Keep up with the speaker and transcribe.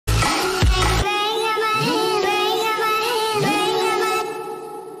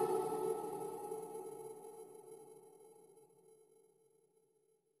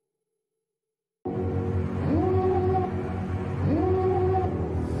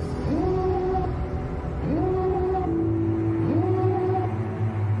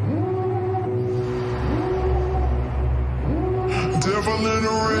in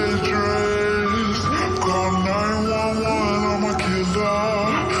a red dress. Call 911, I'm a killer.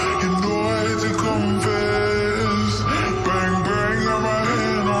 You know I hate to confess. Bang, bang, got my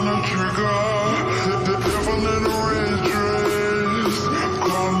hand on the trigger. The devil in a red dress.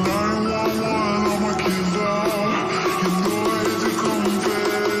 Call 911, I'm a killer. You know I hate to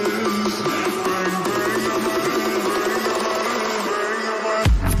confess. Bang, bang, got my hand, bang, got my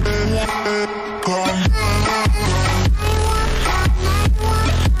hand, call.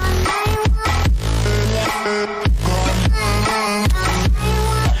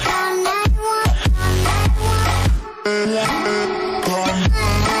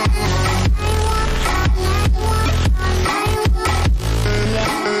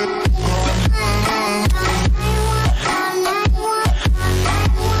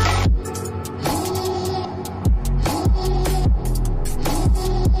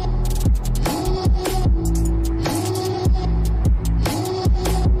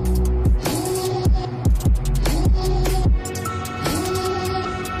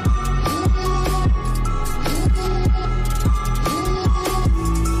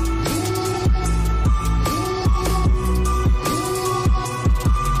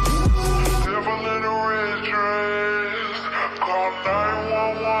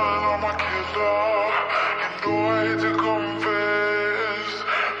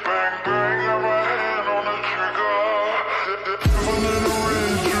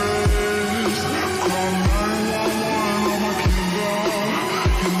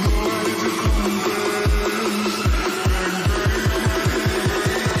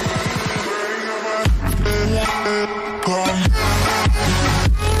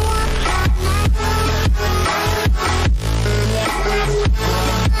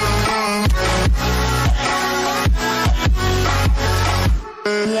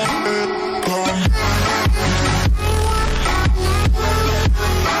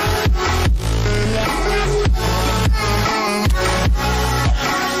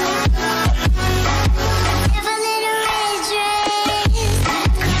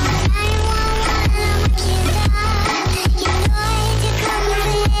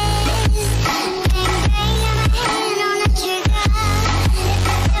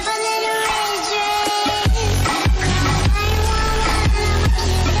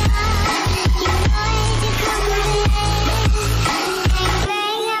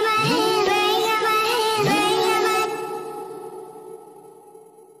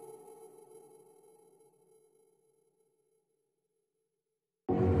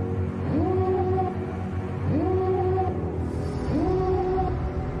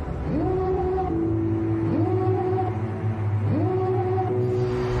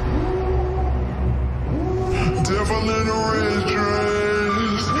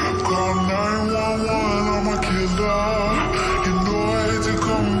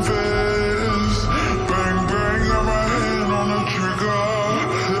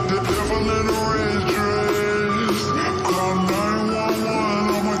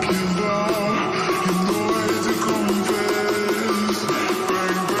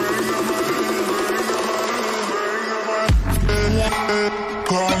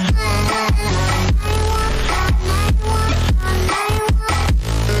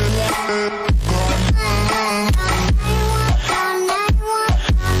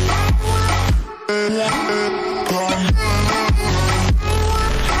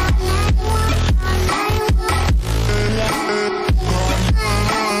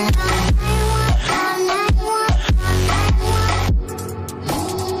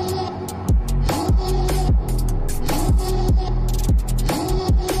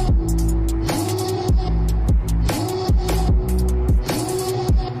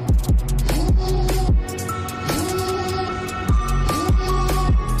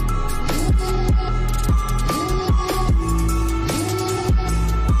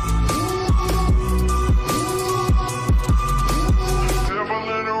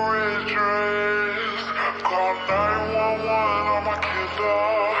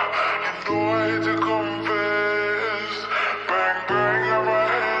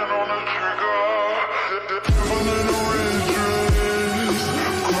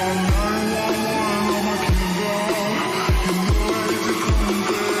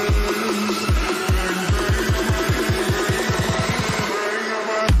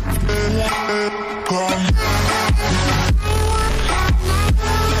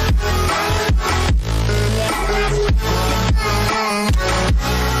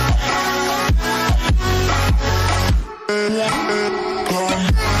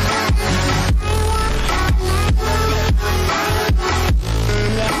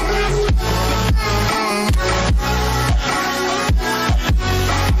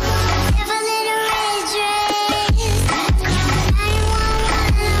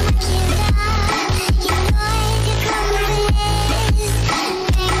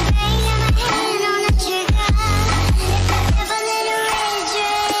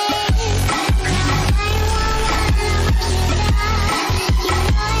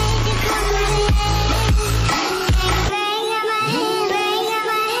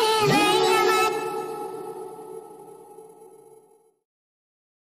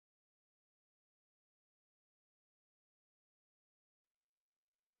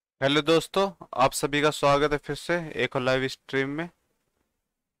 Hello दोस्तों, आप सभी का स्वागत है फिर से एक और लाइव स्ट्रीम में।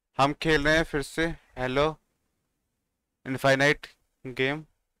 हम खेल रहे हैं फिर से हेलो इनफाइनाइट गेम।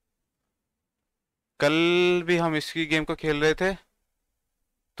 कल भी हम इसी गेम को खेल रहे थे।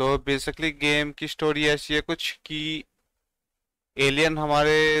 तो बेसिकली गेम की स्टोरी ऐसी है कुछ कि एलियन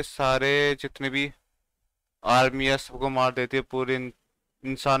हमारे सारे जितने भी आर्मी है सबको मार देती है, पूरे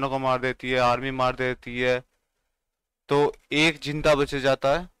इंसानों को मार देती है, आर्मी मार देती है। तो एक जिंदा बच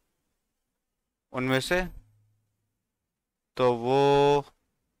जाता है उनमें से, तो वो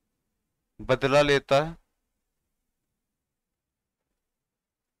बदला लेता है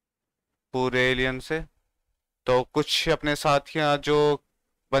पूरे एलियन से। तो कुछ अपने साथियां जो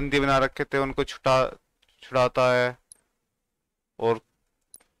बंदी बना रखे थे उनको छुड़ाता है और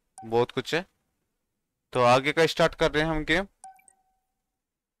बहुत कुछ है। तो आगे का स्टार्ट कर रहे हैं हम गेम।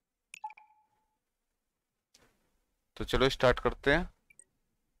 तो चलो स्टार्ट करते हैं।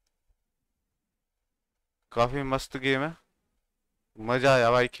 काफी मस्त गेम है, मजा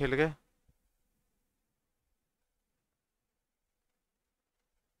आया भाई खेल के।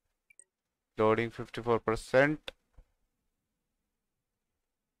 लोडिंग 54%।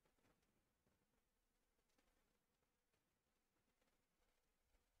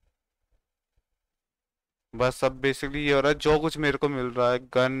 बस अब बेसिकली ये हो रहा है, जो कुछ मेरे को मिल रहा है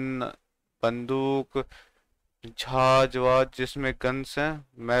गन, बंदूक, जहाज वाज जिसमें गन्स हैं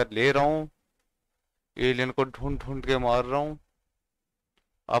मैं ले रहा हूँ। एलियन को ढूंढ ढूंढ के मार रहा हूँ।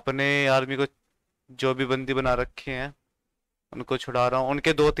 अपने आर्मी को जो भी बंदी बना रखे हैं उनको छुड़ा रहा हूँ।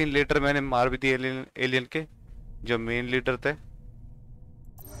 उनके 2-3 लीडर मैंने मार भी दिए, एलियन के जो मेन लीडर थे।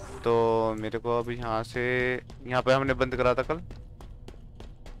 तो मेरे को अभी यहाँ पे हमने बंद करा था कल,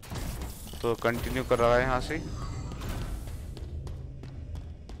 तो कंटिन्यू कर रहा है यहाँ से।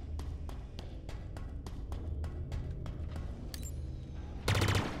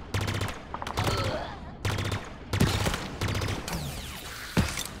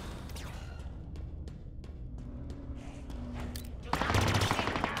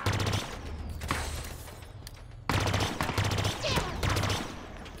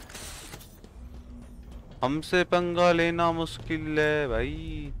 हमसे पंगा लेना मुश्किल है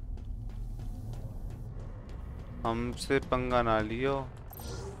भाई, हमसे पंगा ना लियो।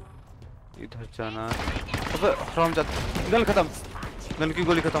 इधर जाना। अबे हराम जात, गन खत्म, गन की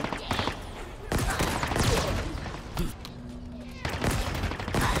गोली खत्म।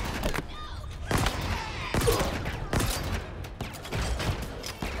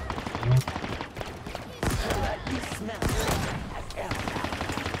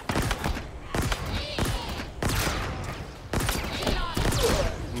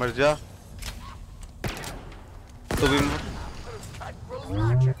 मर जा तो भी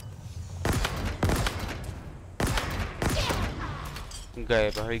गए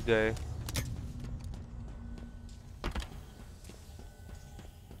भाई गए।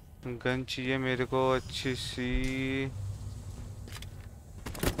 गन चाहिए मेरे को अच्छी सी,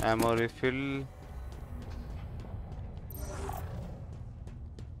 एमो रिफिल।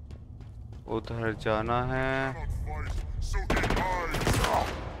 उधर जाना है।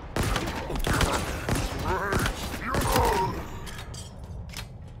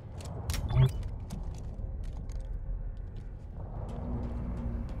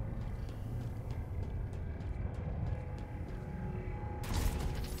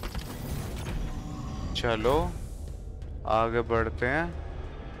 चलो आगे बढ़ते हैं।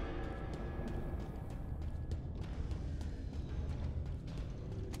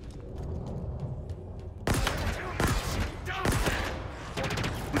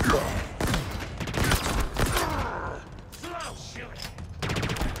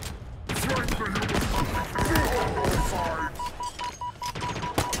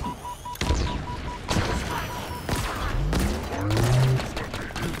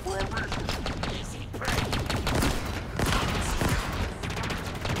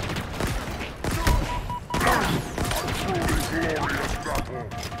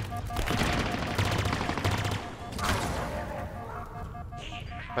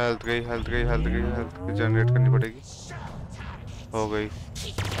 हेल्थ गई, हेल्थ गई, हेल्थ गई, हेल्थ जनरेट करनी पड़ेगी। हो गई।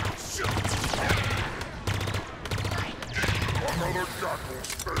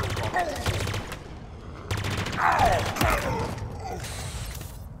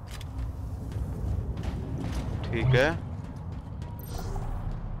 ठीक है,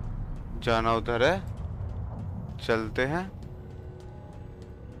 जाना उधर है, चलते हैं।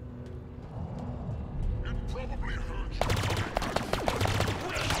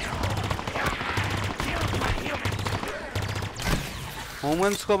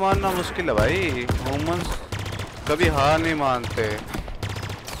 ह्यूमंस को मारना मुश्किल है भाई, ह्यूमंस कभी हार नहीं मानते।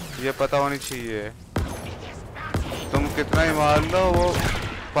 ये पता होनी चाहिए। तुम कितना ही मार लो, वो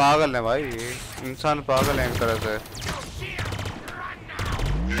पागल है भाई, इंसान पागल है एक तरह से।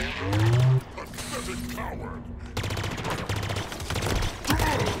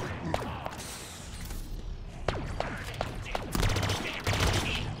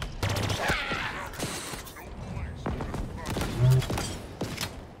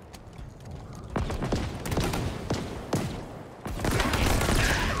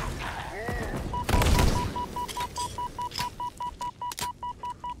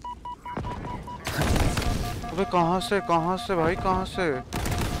 कहाँ से भाई, कहाँ से?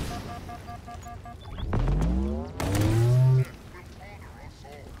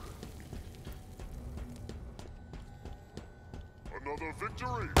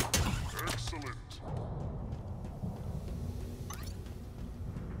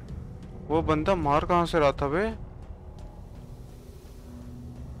 वो बंदा मार कहाँ से रहा था बे?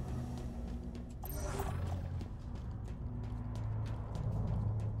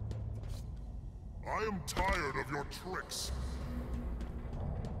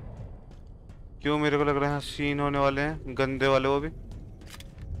 क्यों मेरे को लग रहा है सीन होने वाले हैं गंदे वाले वो भी।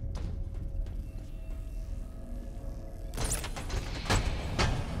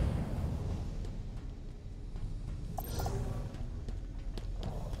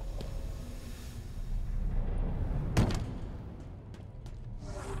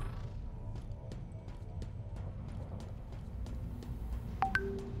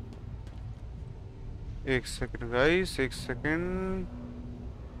 एक सेकंड गाइस, एक सेकंड।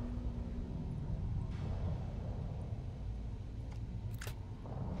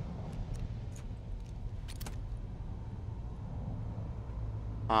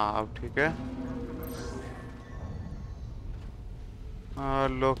 हाँ अब ठीक है।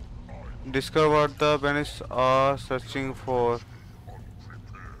 लोग discover the बेनिस are searching for.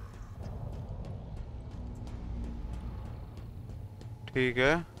 ठीक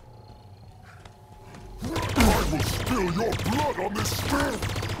है।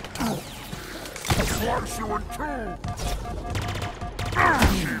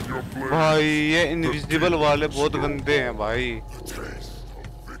 भाई ये इनविजिबल वाले बहुत गंदे हैं भाई,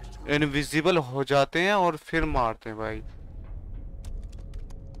 इनविजिबल हो जाते हैं और फिर मारते हैं भाई।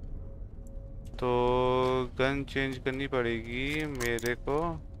 तो गन चेंज करनी पड़ेगी मेरे को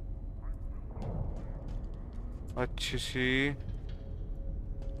अच्छी सी।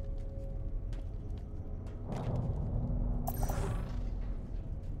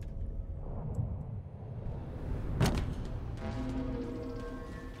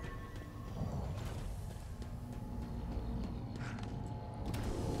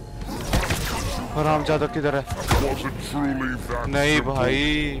 आराम ज्यादा किधर है? नहीं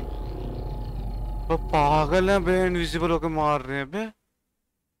भाई वो पागल है बे, इनविजिबल होके मार रहे हैं बे।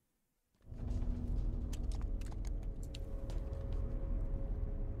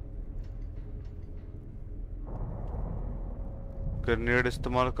 ग्रेनेड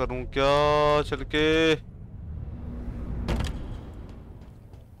इस्तेमाल करूं क्या चल के?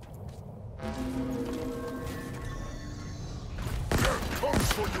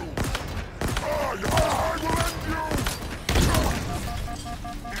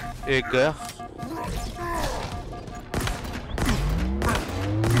 एक गया।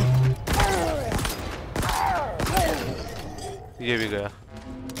 ये भी गया।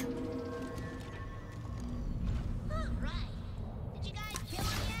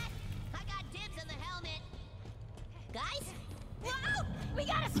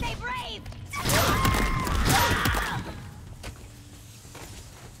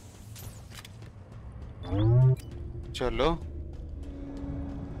 चलो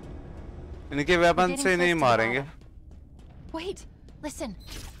इनके वेपन से नहीं मारेंगे। Wait, listen.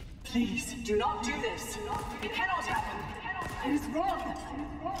 Please do not do this. It cannot happen. It is wrong.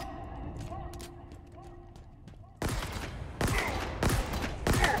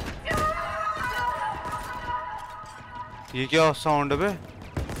 ये क्या साउंड है बे?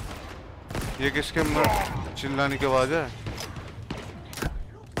 ये किसके चिल्लाने की आवाज है?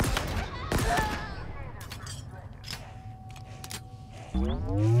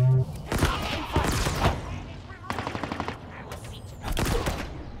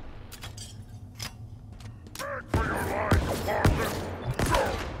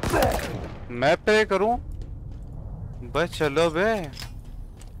 मैं पे करूं बस, चलो बे।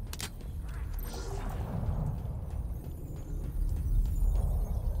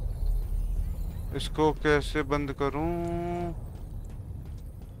 इसको कैसे बंद करूं?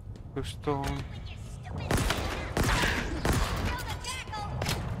 कुछ तो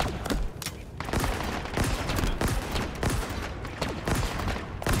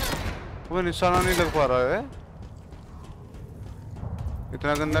वो निशाना नहीं लग पा रहा है।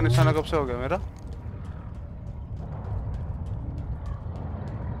 इतना गंदा निशाना कब से हो गया मेरा?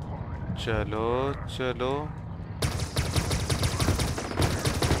 चलो चलो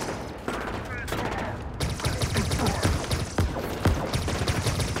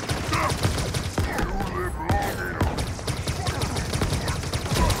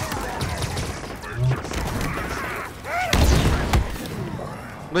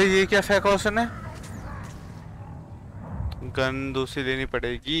भाई ये क्या फेंका उसने? गन दूसरी लेनी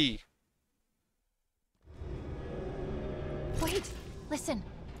पड़ेगी। Wait, listen.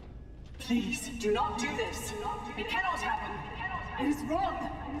 Please do not do this. It cannot happen. It is wrong.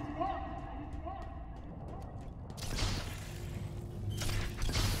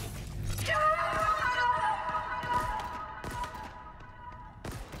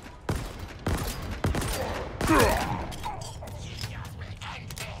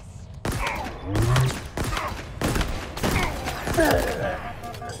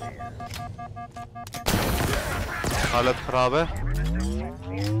 हालत खराब है।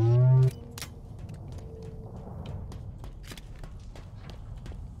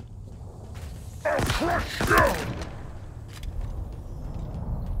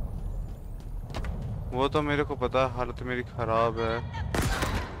 वो तो मेरे को पता है हालत मेरी खराब है।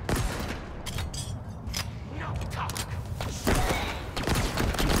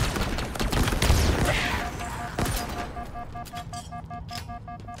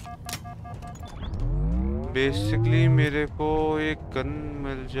 बेसिकली मेरे को एक गन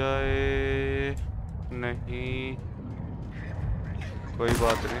मिल जाए। नहीं कोई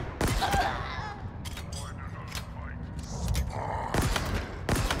बात नहीं।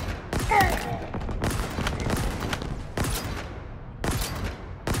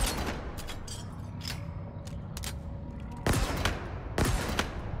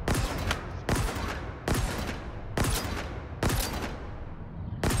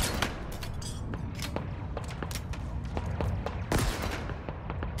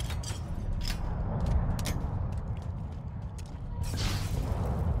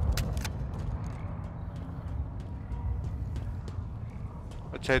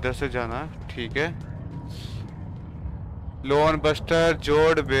 अच्छा इधर से जाना है, ठीक है। लोन बस्टर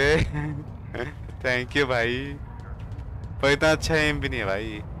जोड़ बे। थैंक यू भाई, पर इतना अच्छा एम भी नहीं है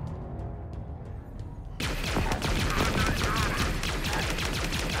भाई।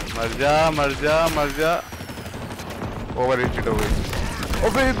 मर जा मर जा मर जा। ओवर हिटेड हो गई।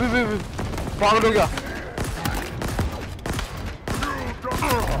 ओबे पागल हो गया।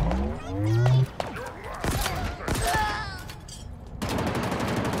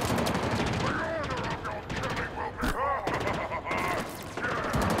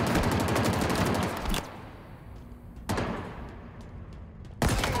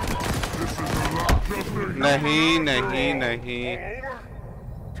 नहीं नहीं नहीं,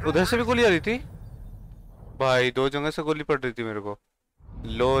 उधर से भी गोली आ रही थी भाई। दो जगह से गोली पड़ रही थी मेरे को।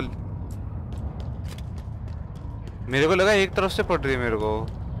 लोल, मेरे को लगा एक तरफ से पड़ रही है मेरे को।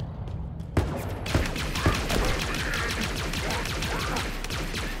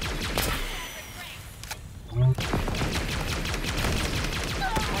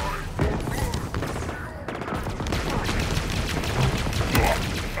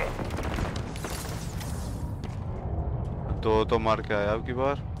 तो मार के आया अब की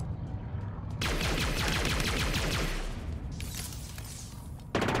बार।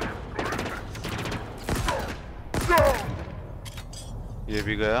 ये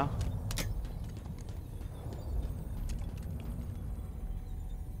भी गया।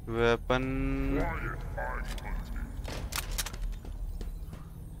 वेपन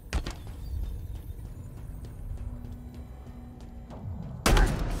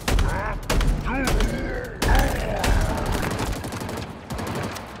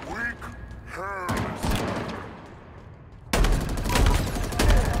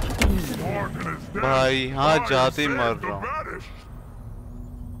भाई यहाँ जाते ही मर रहा हूँ।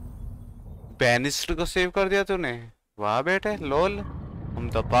 बैनिस्टर को सेव कर दिया तूने, वाह बेटे। लोल, हम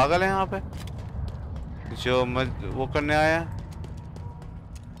तो पागल हैं यहाँ पे जो वो करने आया।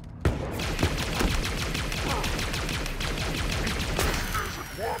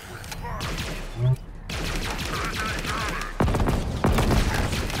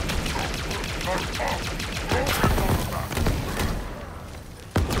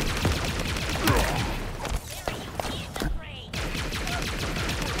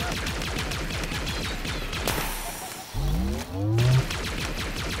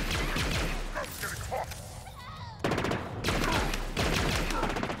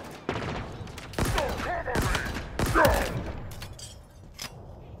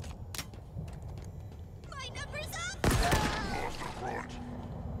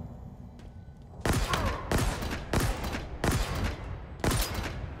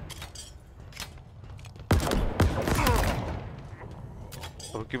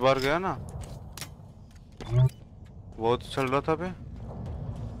 अब की बार गया ना, बहुत उछल रहा था बे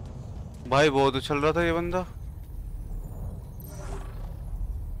भाई, बहुत उछल रहा था ये बंदा।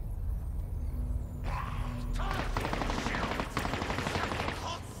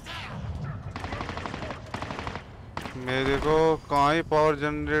 मेरे को कहाँ ही पावर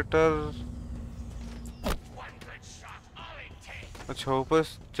जनरेटर, अच्छा ऊपर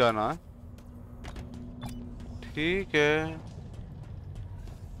जाना है, ठीक है,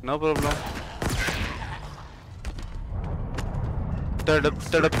 नो प्रॉब्लम। तड़प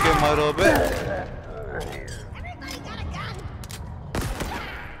तड़प के मारो बे।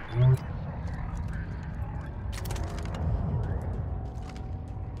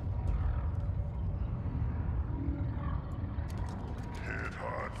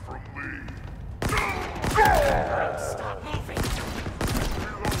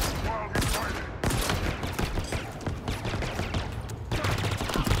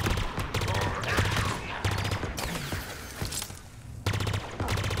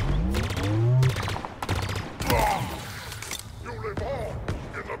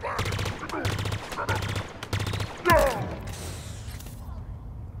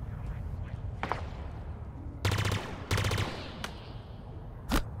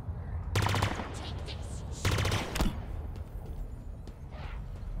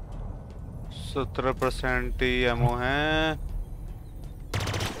 सत्रह % ही एमओ है।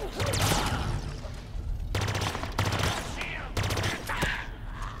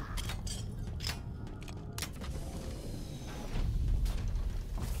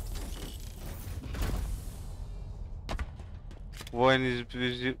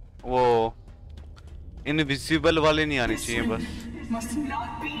 वो इनविजिबल वाले नहीं आनी चाहिए बस। Must not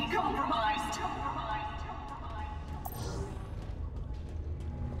be compromised.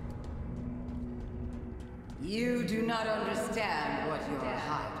 You do not understand what you're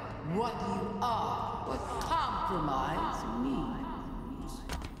hiding, what you are, what compromise means.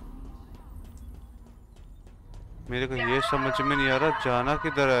 मेरे को ये समझ में नहीं आ रहा जाना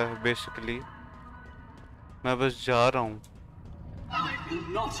किधर है बेसिकली, मैं बस जा रहा हूँ। I will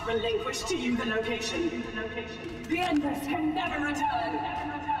not relinquish to you the location. The Endless can never return.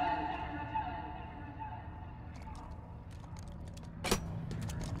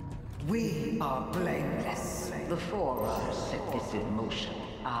 We are blameless. The Forerunners set this in motion.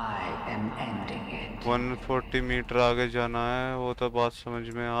 I am ending it. 140 metre आगे जाना है, वो तो बात समझ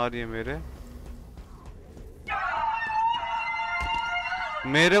में आ रही है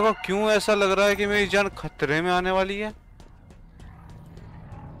मेरे को क्यों ऐसा लग रहा है कि मेरी जान खतरे में आने वाली है।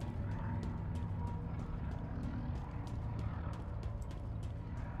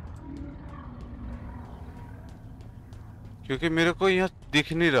 क्योंकि मेरे को यहाँ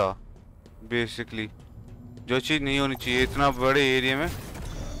दिख नहीं रहा बेसिकली, जो चीज नहीं होनी चाहिए। इतना बड़े एरिया में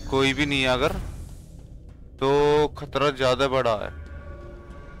कोई भी नहीं है अगर, तो खतरा ज्यादा बड़ा है।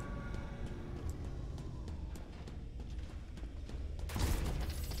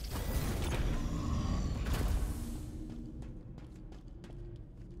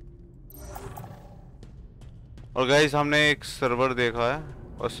 और गाइस हमने एक सर्वर देखा है,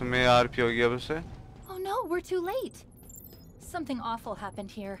 उसमें आरपी हो गया अब से। Oh no, we're too late. Something awful happened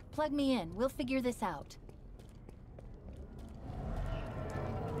here. Plug me in. We'll figure this out.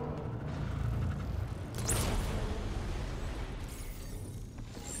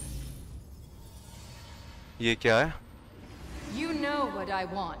 ये क्या है? You know what I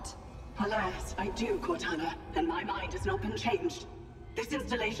want. Alas, I do, Cortana, and my mind has not been changed. This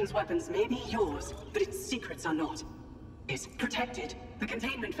installation's weapons may be yours, but its secrets are not. It's protected, the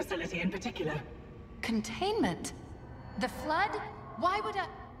containment facility in particular. Containment? The flood? Why would I...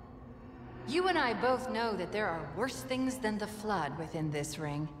 You and I both know that there are worse things than the flood within this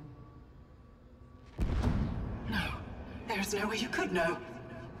ring. No, there's no way you could know.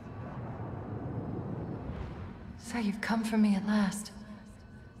 So you've come for me at last.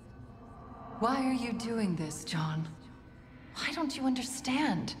 Why are you doing this, John? Why don't you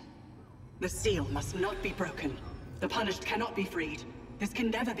understand? The seal must not be broken. The punished cannot be freed. This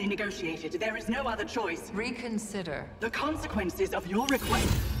can never be negotiated. There is no other choice. Reconsider. The consequences of your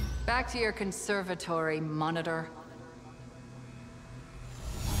request. Back to your conservatory, monitor.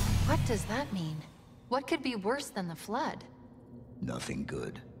 What does that mean? What could be worse than the flood? Nothing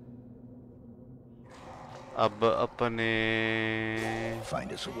good. अब अपने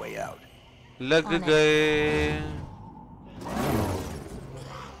Find us a way out. लग गए।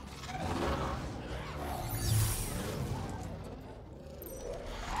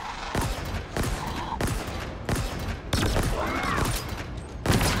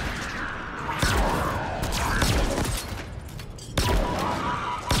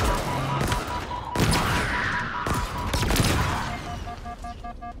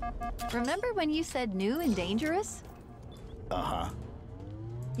 Remember when you said new and dangerous? Uh-huh.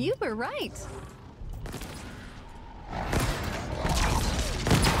 You were right.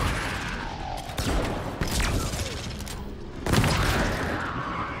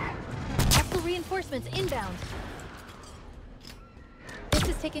 Hostile reinforcements inbound. This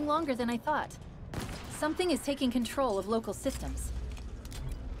is taking longer than I thought. Something is taking control of local systems.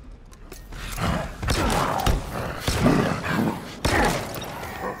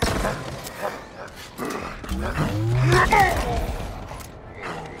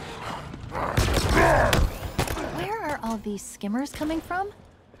 Where are all these skimmers coming from?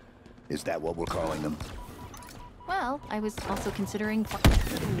 Is that what we're calling them? Well, I was also considering...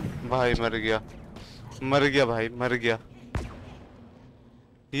 भाई मर गया भाई मर गया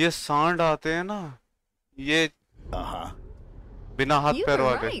ये सांड आते हैं ना ये बिना हाथ पैरों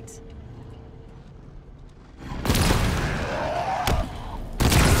आगे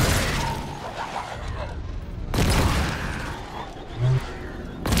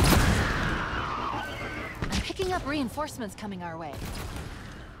I'm picking up reinforcements coming our way.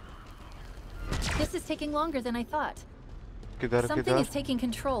 This is taking longer than I thought. Something is taking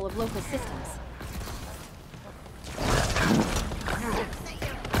control of local systems.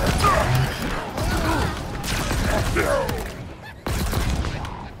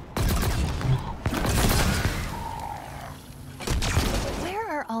 Where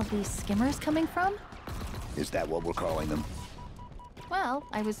are all these skimmers coming from? Is that what we're calling them? Well,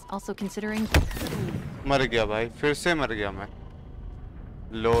 I was also considering... मर गया भाई फिर से मर गया मैं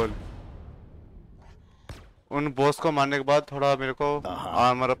लोल उन boss को मारने के बाद थोड़ा मेरे को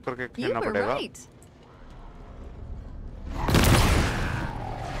आर्मर अप करके खेलना पड़ेगा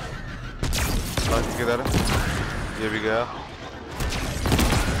बाकी किधर ये भी गया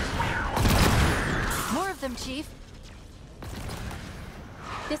More of them, Chief.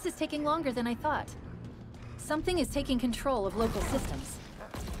 This is taking longer than I thought. Something is taking control of local systems.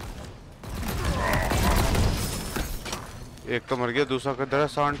 एक तो मर गया दूसरा किधर है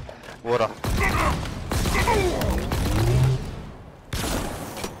सांड वो रहा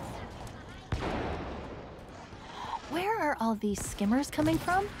Where are all these skimmers coming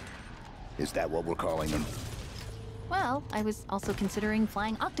from? Is that what we're calling them? Well, I was also considering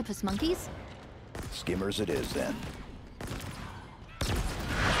flying octopus monkeys. Skimmers it is then.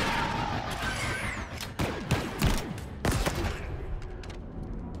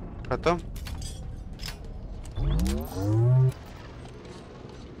 खत्म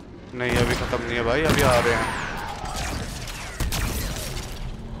नहीं अभी खत्म नहीं है भाई अभी आ रहे हैं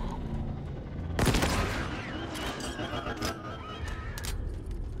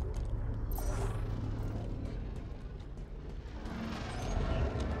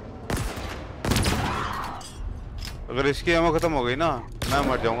अगर इसकी एमो खत्म हो गई ना मैं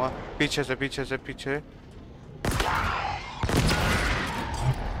मर जाऊंगा पीछे से पीछे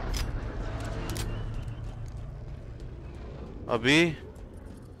अभी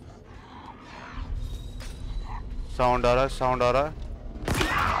साउंड आ रहा है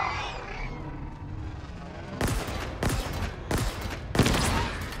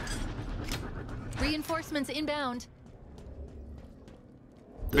Reinforcements inbound.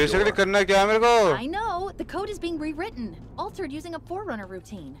 बेसिकली करना क्या है मेरे को I know. The code is being rewritten, altered using a forerunner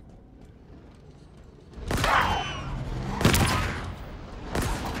routine.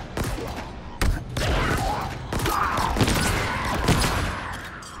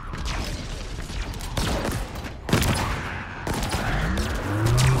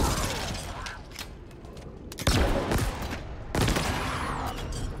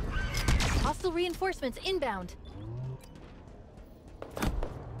 Hostile reinforcements inbound.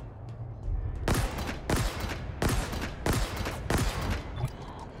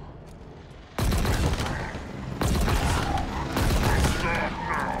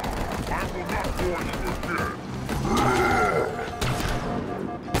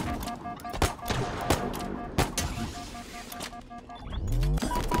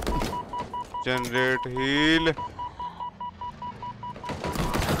 Generate heal.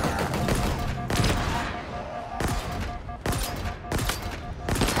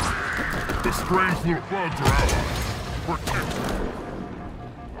 The strange little bugs are out. Protect them.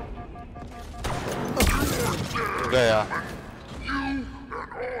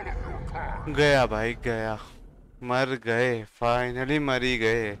 गया भाई गया मर गए फाइनली मर ही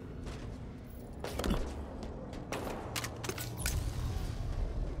गए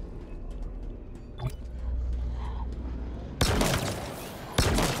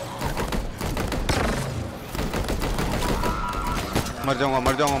मर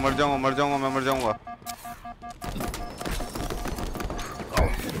जाऊंगा मैं मर जाऊंगा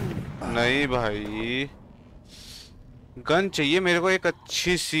नहीं भाई, गन चाहिए मेरे को एक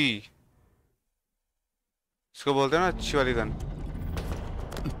अच्छी सी, इसको बोलते हैं ना अच्छी वाली गन।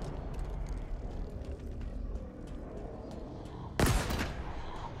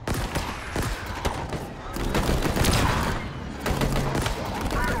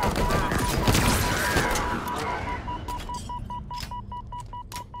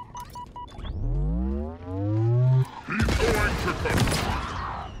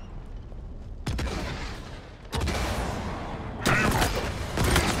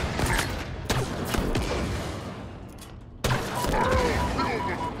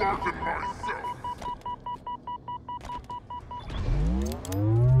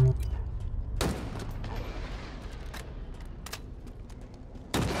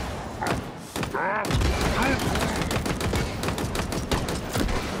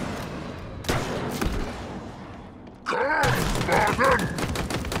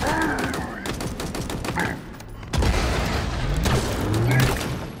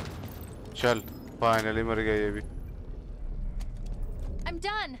 चल फाइनली मर गया ये भी। I'm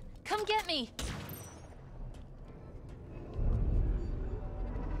done. Come get me.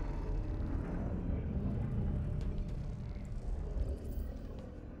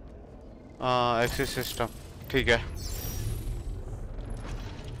 Access system ठीक है।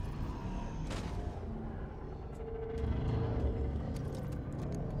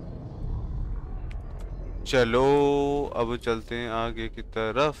 चलो अब चलते हैं आगे की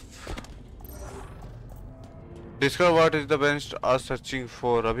तरफ। Discover what is the best are searching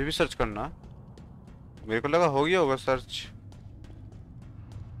for. अभी भी सर्च करना, मेरे को लगा हो गया होगा सर्च।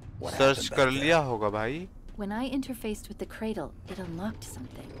 सर्च कर लिया होगा भाई। When I interfaced with the cradle, it unlocked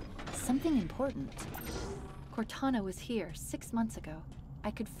something important. Cortana was here 6 months ago.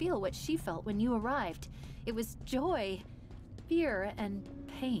 I could feel what she felt when you arrived. It was joy, fear, and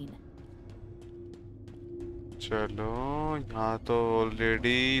pain. चलो यहाँ तो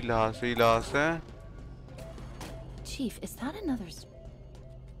already लाश ही लाश है। Chief, is that another...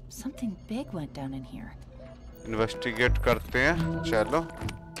 Something big went down in here. Investigate करते हैं चलो।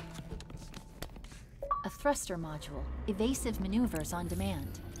 A thruster module. Evasive maneuvers on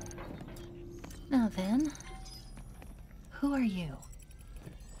demand. Now then, who are you?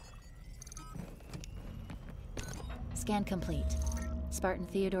 Scan complete. Spartan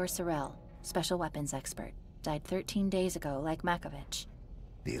Theodore Sorel, special weapons expert. Died 13 days ago, like Makovich.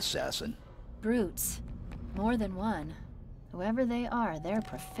 The assassin. Brutes. More than one. Whoever they are, they're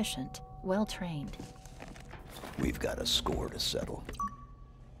proficient, well-trained. We've got a score to settle.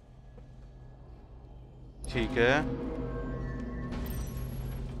 ठीक है।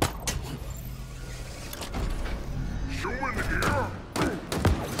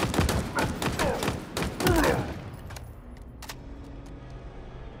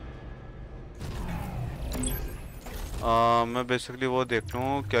 मैं basically वो देख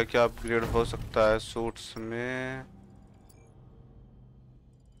लूँ क्या क्या upgrade हो सकता है सूट्स में।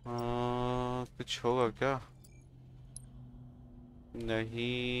 कुछ होगा क्या?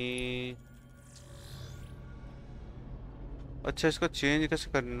 नहीं। अच्छा इसको चेंज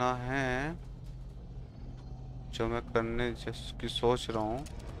कैसे करना है, जो मैं करने जिसकी सोच रहा हूँ।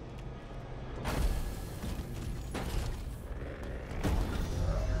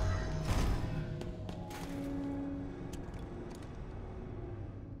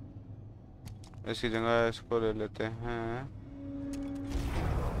 इसी जगह इसको ले लेते हैं।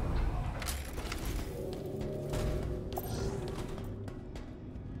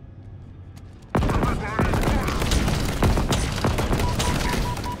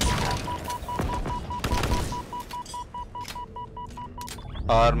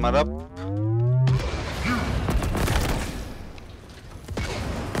 Armour up.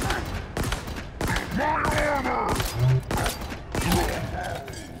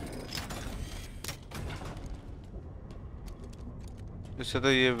 इससे तो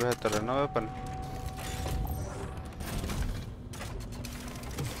ये बेहतर है ना वेपन।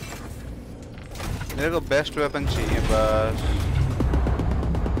 मेरे को बेस्ट वेपन चाहिए बस।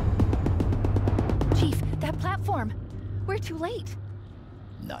 Chief, that platform. We're too late.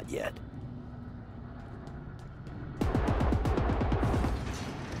 Not yet.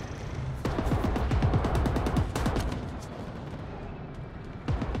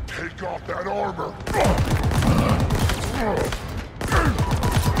 Take off that armor!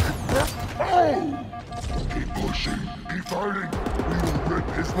 Keep pushing, keep fighting. We will rip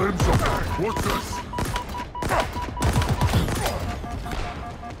his limbs off. What's this?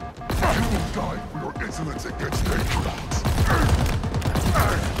 You will die for your insolence against nature.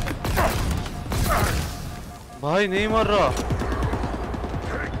 भाई नहीं मर रहा।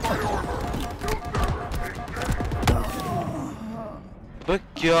 Take my armor.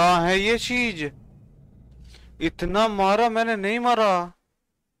 क्या है ये चीज? इतना मारा मैंने, नहीं मारा।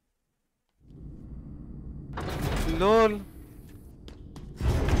 लोल।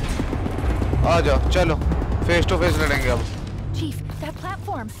 आ जाओ, चलो फेस टू फेस लड़ेंगे अब। Chief, that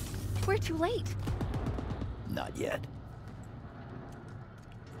platform. We're too late. Not yet.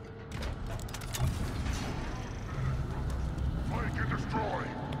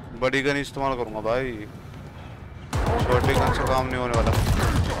 बड़ी गन इस्तेमाल करूंगा भाई, छोटी गन से काम नहीं होने वाला।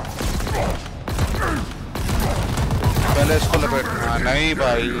 पहले इसको लपेटना। नहीं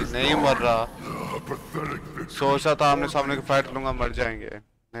भाई, नहीं मर रहा। सोचा था आमने सामने की फाइट लूंगा, मर जाएंगे,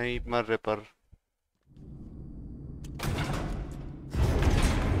 नहीं मर रहे। पर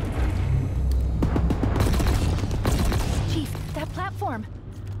Chief, that platform.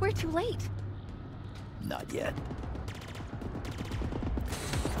 We're too late. Not yet.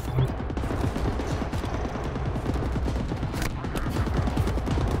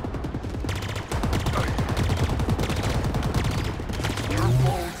 Your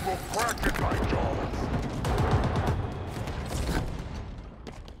bones will crack in my jaws.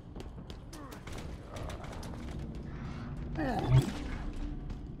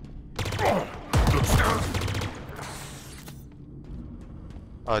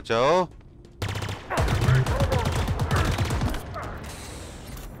 आ जाओ।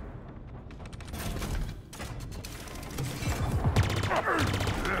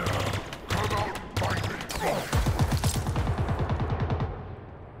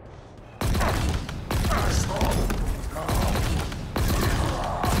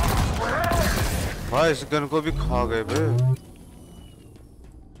 भाई इस गन को भी खा गए बे।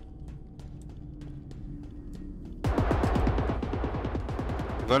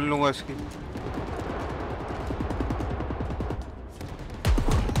 गन लूंगा इसकी।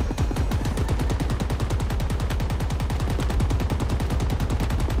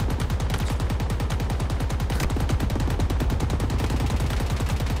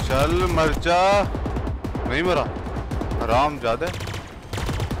 चल मर जा। नहीं मरा, आराम ज्यादा।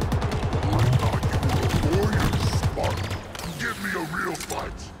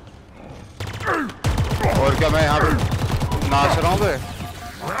 और क्या मैं यहाँ पे नाच रहा हूँ बे?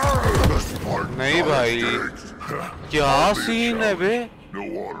 नहीं भाई, क्या सीन है बे?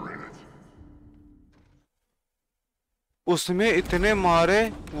 उसमें इतने मारे,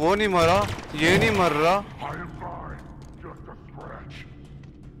 वो नहीं मरा, ये नहीं मर रहा।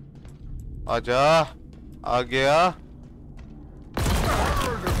 आजा, आ गया।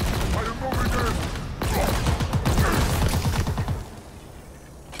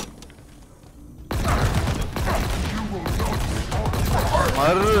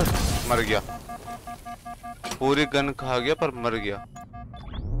 मर गया। पूरी गन खा गया पर मर गया।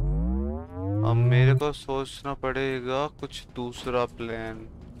 अब मेरे को सोचना पड़ेगा कुछ दूसरा प्लान।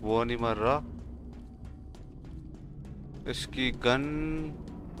 वो नहीं मर रहा। इसकी गन,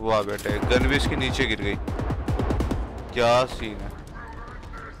 वाह बेटे, गन भी इसके नीचे गिर गई। क्या सीन है?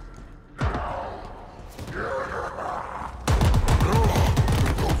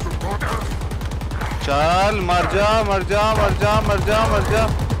 चल मर जा, मर जा, मर जा, मर जा, मर जा।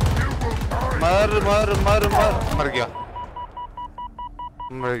 मर मर मर मर। मर गया,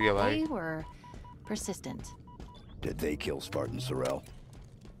 मर गया भाई। They were persistent. Did they kill Spartan Sare?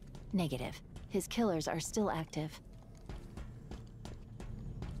 Negative. His killers are still active.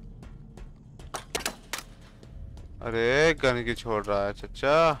 अरे गन की छोड़ रहा है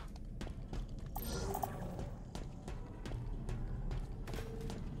चचा।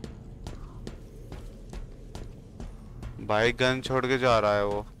 भाई गन छोड़ के जा रहा है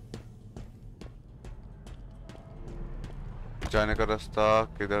वो। जाने का रास्ता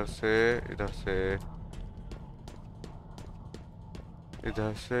किधर से? इधर से,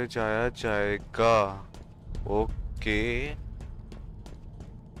 इधर से जाया जाएगा। Okay,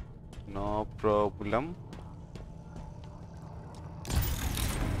 no problem.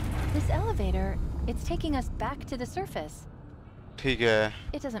 This elevator, it's taking us back to the surface. ठीक है।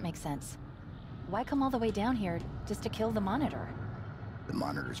 It doesn't make sense. Why come all the way down here just to kill the monitor? The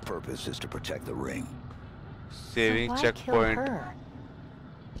monitor's purpose is to protect the ring. Saving So why checkpoint. kill her?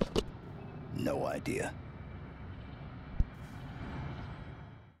 No idea.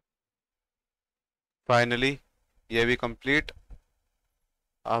 Finally ये भी complete.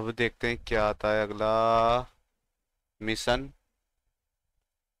 अब देखते हैं क्या आता है अगला mission.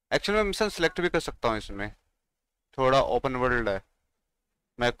 Actually मैं मिशन सिलेक्ट भी कर सकता हूँ इसमें, थोड़ा ओपन वर्ल्ड है,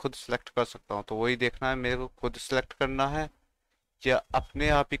 मैं खुद सिलेक्ट कर सकता हूँ। तो वही देखना है, मेरे को खुद सिलेक्ट करना है या अपने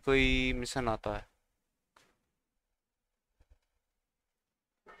आप ही कोई मिशन आता है।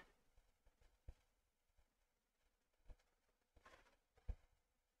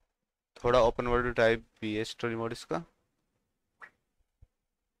 थोड़ा ओपन वर्ल्ड टाइप भी है स्टोरी मोड इसका।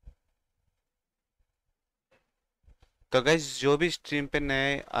 तो गाइस जो भी स्ट्रीम पे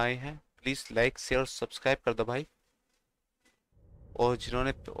नए आए हैं प्लीज लाइक शेयर और सब्सक्राइब कर दो भाई, और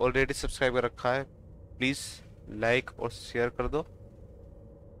जिन्होंने ऑलरेडी सब्सक्राइब कर रखा है प्लीज लाइक और शेयर कर दो।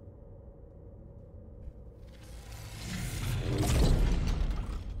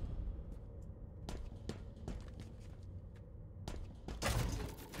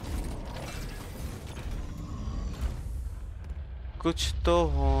 कुछ तो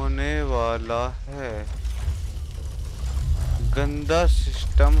होने वाला है, गंदा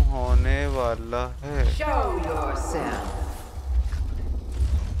सिस्टम होने वाला है। Show yourself.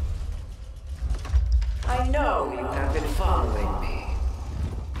 I know you have been following me.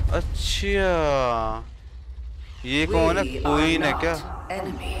 अच्छा, ये कौन है? क्वीन है क्या?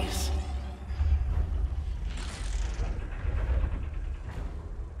 Enemies.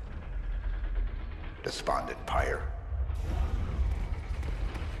 Despondent pyre.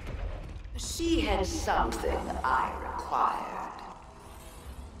 She had something I required.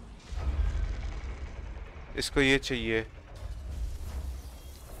 इसको ये चाहिए।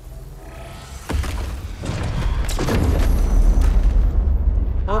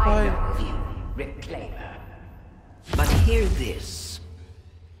 ओ भाई, I know you, Reclaimer. But hear this.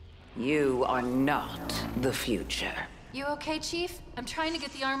 You are not the future. You okay, Chief? I'm trying to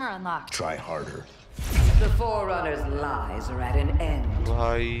get the armor unlocked. Try harder. The Forerunner's lies are at an end.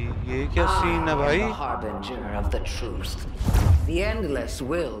 भाई ये क्या scene है I am भाई? the harbinger of the truth. The endless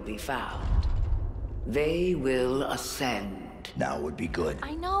will be found. They will ascend. Now would be good.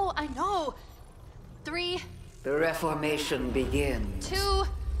 I know. 3, The Reformation begins. 2,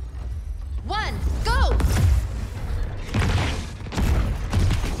 1, go!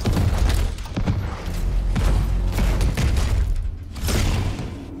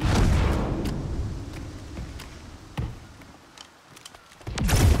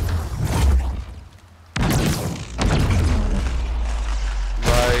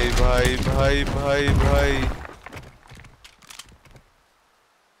 भाई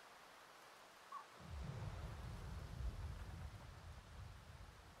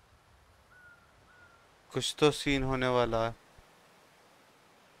कुछ तो scene होने वाला है।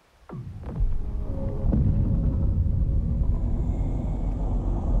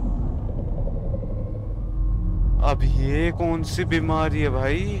 अब ये कौन सी बीमारी है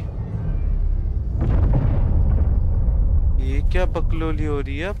भाई? ये क्या बकलोली हो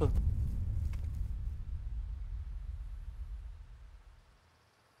रही है अब?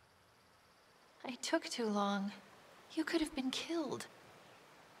 I took too long. You could have been killed.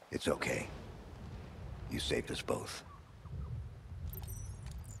 It's okay. You saved us both.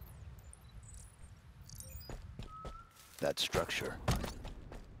 That structure.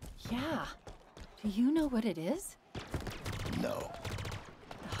 Yeah. Do you know what it is? No.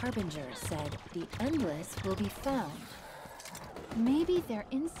 The Harbinger said the Endless will be found. Maybe they're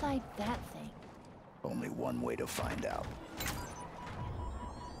inside that thing. Only one way to find out.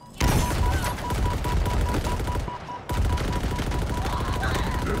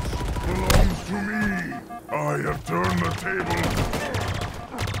 This belongs to me. I have turned the table.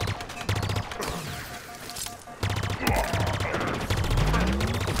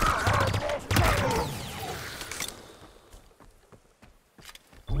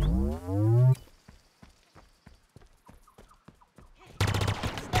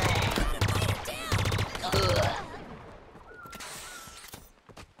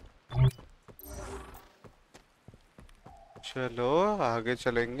 चलो आगे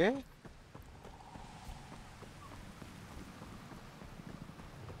चलेंगे।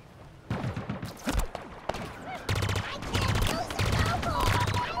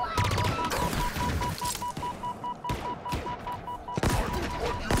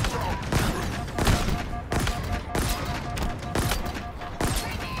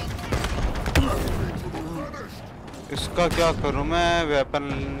 इसका क्या करूं मैं? Weapon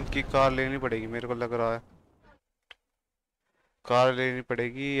की car लेनी पड़ेगी मेरे को लग रहा है। कार लेनी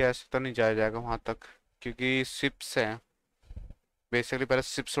पड़ेगी, ऐसे तो नहीं जाया जाएगा वहां तक क्योंकि शिप्स हैं। बेसिकली पहले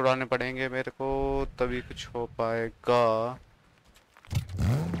शिप्स उड़ाने पड़ेंगे मेरे को, तभी कुछ हो पाएगा।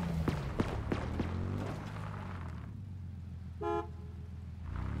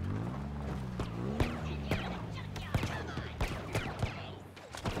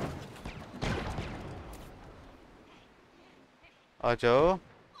 आ जाओ।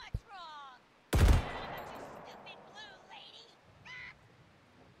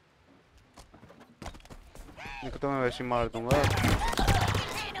 इनको तो मैं वैसे ही मार दूंगा।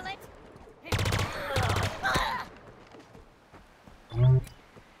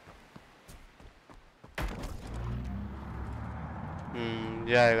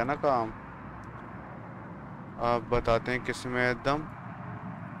 ये आएगा ना काम। आप बताते हैं किस में एकदम।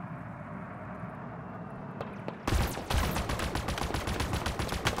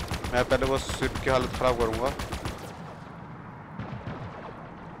 मैं पहले वो शिप की हालत खराब करूंगा।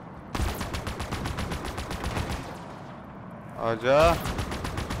 आजा।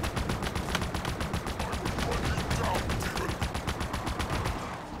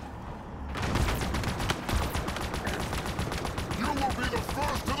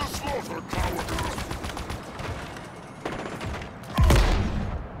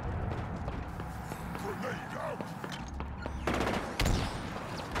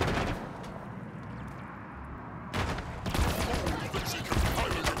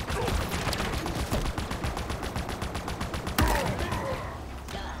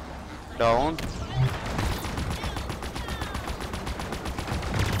 डाउन।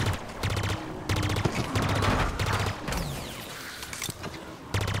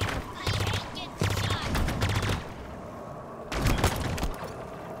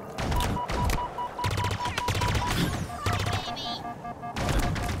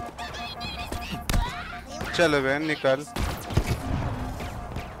 चलो बहन निकल।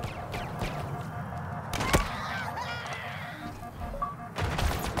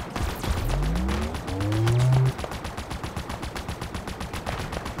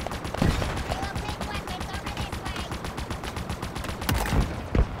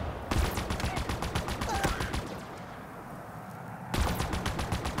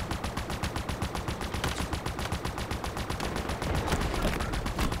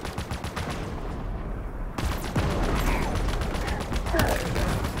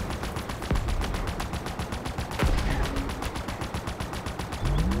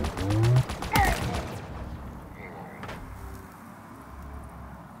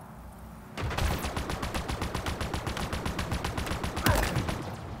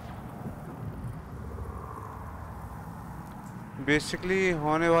 बेसिकली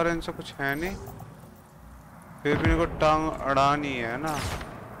होने वाला इनसे कुछ है नहीं, फिर भी इनको टांग अड़ानी है ना।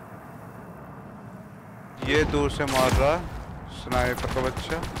 ये दूर से मार रहा है स्नाइपर का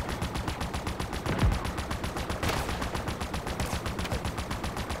बच्चा।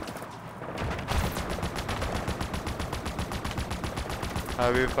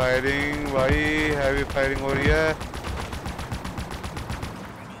 हैवी फायरिंग भाई, हैवी फायरिंग हो रही है।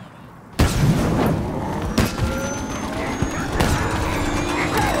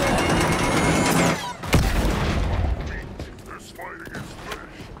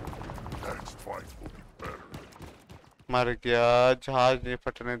 मर गया। जहाज नहीं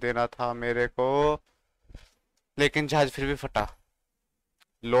फटने देना था मेरे को, लेकिन जहाज फिर भी फटा।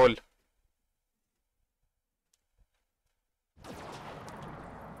 लोल।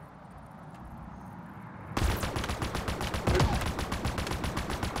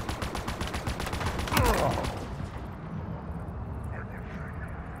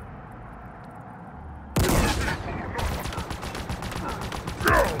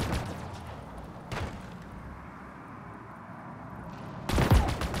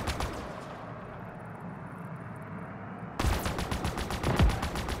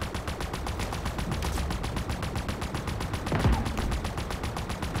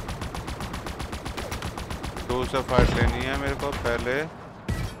 से फाइट लेनी है मेरे को पहले।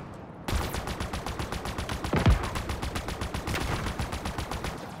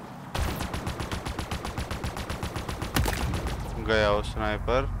 गया वो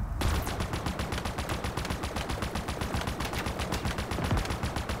स्नाइपर।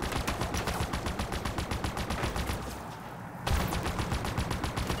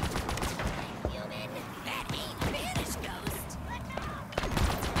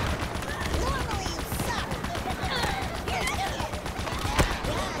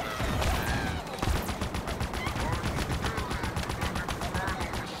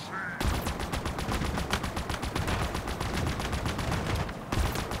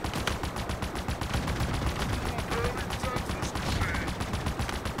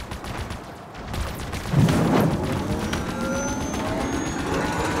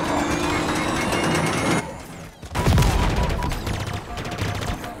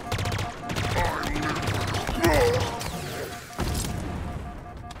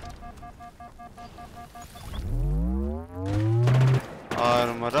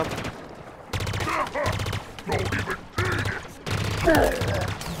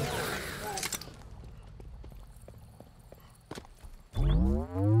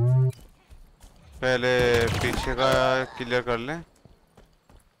 पहले पीछे का क्लियर कर लें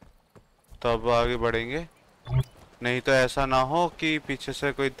तब आगे बढ़ेंगे, नहीं तो ऐसा ना हो कि पीछे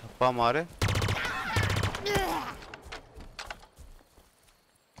से कोई धप्पा मारे।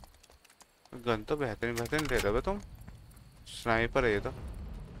 गन तो बेहतरीन बेहतरीन दे रहे हो तुम। स्नाइपर है ये तो।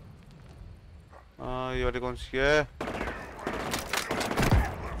 ये वाली कौन सी है?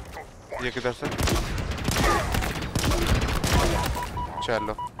 ये किधर से?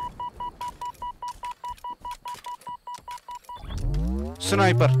 चलो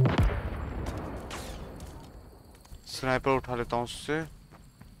स्नाइपर स्नाइपर उठा लेता हूँ उससे।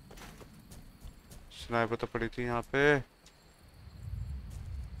 स्नाइपर तो पड़ी थी यहाँ पे।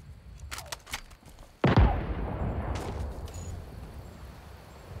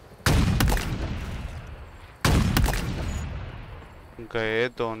 गए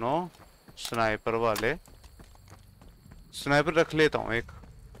दोनों स्नाइपर वाले। स्नाइपर रख लेता हूँ, एक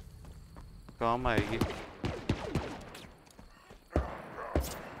काम आएगी।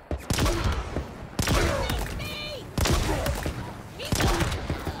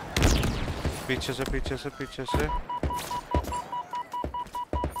 पीछे से पीछे से पीछे से।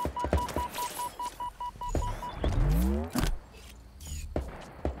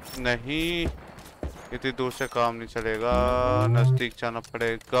 नहीं, इतनी दूर से काम नहीं चलेगा, नजदीक जाना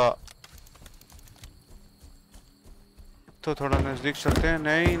पड़ेगा। तो थोड़ा नजदीक चलते हैं।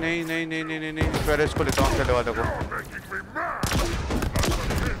 नहीं नहीं नहीं नहीं नहीं नहीं नहीं, पहले इसको लेता हूँ, पहले वाले को।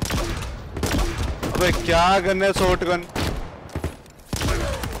 अबे क्या गन है? Short gun.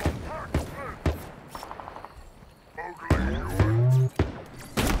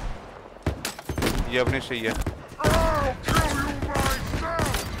 ये अपनी सही है।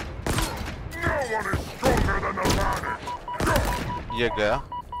 ये गया।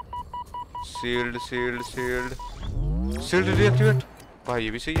 Shield shield shield shield deactivate. भाई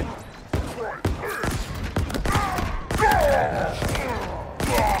ये भी सही है।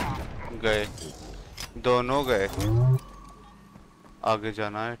 गए, दोनों गए। आगे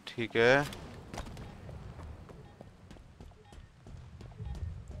जाना है, ठीक है।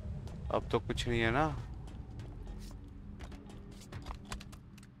 अब तो कुछ नहीं है ना।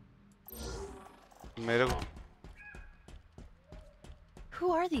 मेरे को Who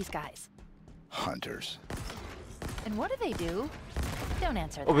are these guys? Hunters. And what do they do? Don't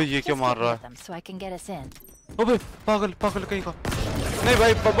answer अबे that. ये क्या Just मार get रहा with them so I can get us in. अबे पागल पागल कहीं का। नहीं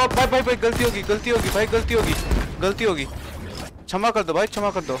भाई भाई भाई भाई, गलती होगी गलती होगी भाई, गलती होगी गलती होगी। क्षमा कर दो भाई,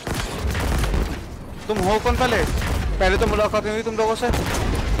 क्षमा कर दो। तुम हो कौन? पहले तो मुलाकात हुई तुम लोगों से।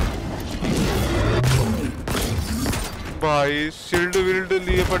 भाई शील्ड विल्ड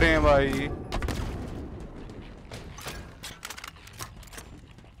लिए पड़े हैं भाई।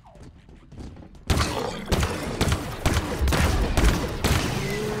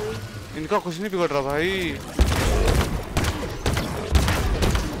 इनका कुछ नहीं बिगड़ रहा भाई।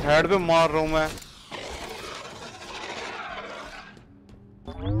 हेड पे मार रहा हूं मैं।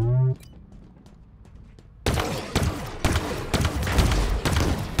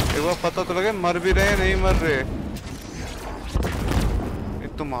 एक बार पता तो लगे मर भी रहे नहीं मर रहे। ये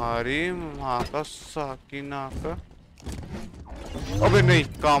तुम्हारी माँ का साकिना का। अबे नहीं,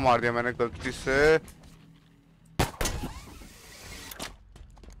 कहाँ मार दिया मैंने गलती से।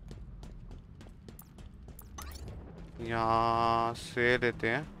 यहाँ से लेते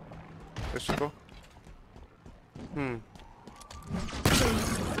हैं इसको।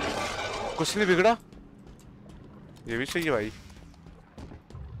 कुछ नहीं बिगड़ा। ये भी सही है भाई,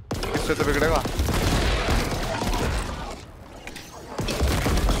 इससे तो बिगड़ेगा।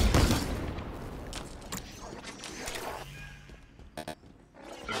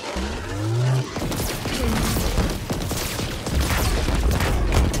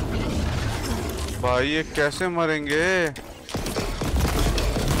 भाई ये कैसे मरेंगे?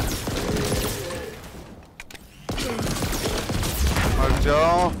 मर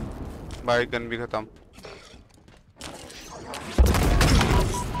जाओ भाई। गन भी खत्म।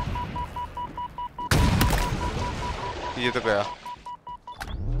 ये तो गया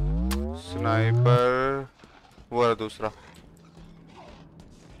स्नाइपर। वो रहा दूसरा।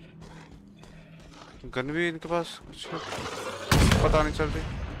 गन भी इनके पास कुछ पता नहीं चल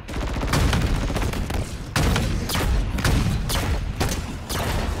रही।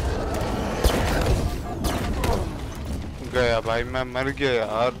 गया भाई, मैं मर गया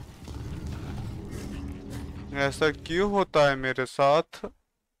यार। ऐसा क्यों होता है मेरे साथ?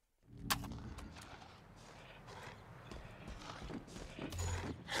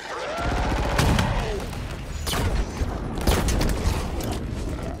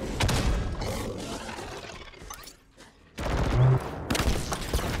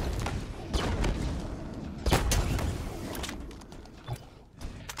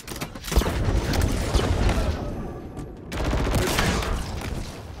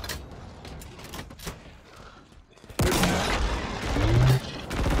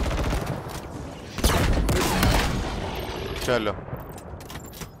 चलो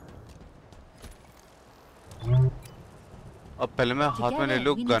अब पहले मैं हाथ में ले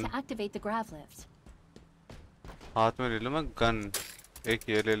लूँ गन। हाथ में ले लूँ मैं गन। एक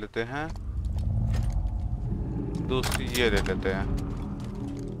ये ले लेते हैं, दूसरी ये ले लेते हैं।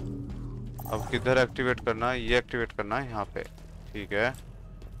 अब किधर एक्टिवेट करना है? ये एक्टिवेट करना है यहाँ पे। ठीक है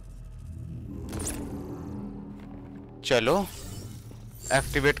चलो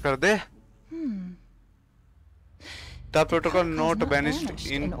एक्टिवेट कर दे। The protocol not banished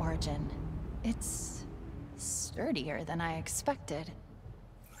in origin. It's sturdier than I expected.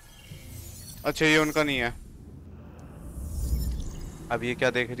 अच्छा ये उनका नहीं है। अब ये क्या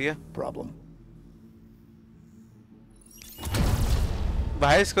देख रही है? Problem.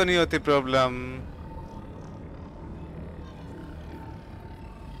 भाई इसको नहीं होती प्रॉब्लम।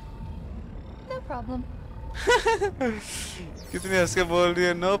 No problem. कितनी हंस के बोल रही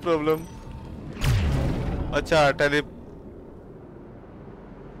है नो प्रॉब्लम। अच्छा टेली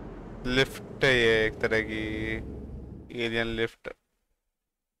लिफ्ट है ये एक तरह की एलियन लिफ्ट।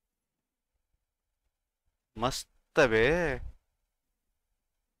 मस्त है बे।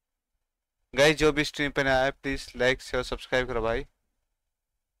 गाइस जो भी स्ट्रीम पे नया है प्लीज लाइक शेयर सब्सक्राइब करो भाई।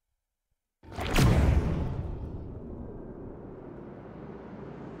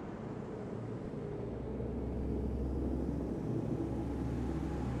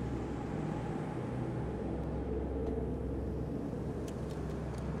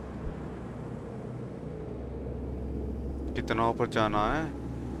 कितना ऊपर जाना है?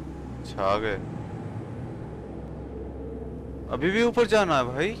 छा गए। अभी भी ऊपर जाना है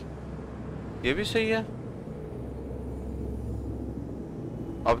भाई, ये भी सही है।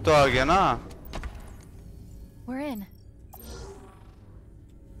 अब तो आ गया ना। We're in.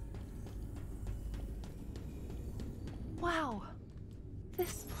 Wow,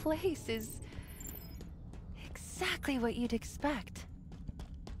 this place is exactly what you'd expect.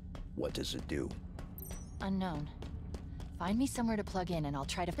 What does it do? Unknown. Find me somewhere to plug in and I'll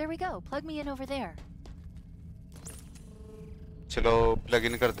try to... There we go. Plug me in over there. चलो plug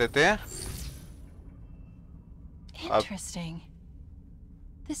in कर देते हैं। Interesting.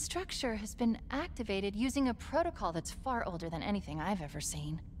 This structure has been activated using a protocol that's far older than anything I've ever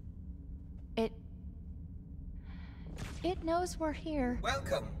seen. It knows we're here.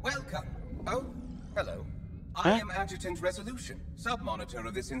 Welcome, welcome. Oh, hello. I am Adjutant Resolution, sub-monitor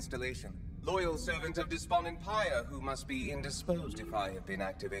of this installation. Loyal servant of Despondent Pyre, who must be indisposed if I have been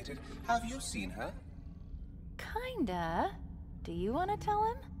activated. Have you seen her? Kinda. Do you want to tell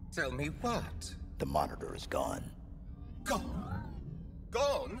him? Tell me what? The monitor is gone. Gone?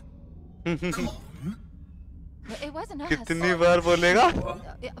 Gone? Gone? It wasn't us. कितनी बार बोलेगा?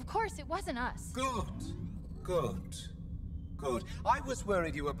 Of course, it wasn't us. Good. Good. Good. I was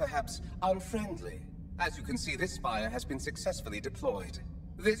worried you were perhaps unfriendly. As you can see, this spire has been successfully deployed.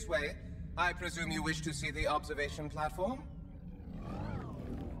 This way. I presume you wish to see the observation platform?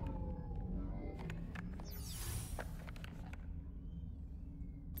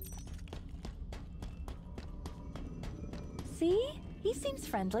 See? He seems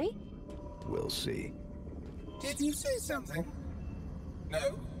friendly. We'll see. Did you say something? No?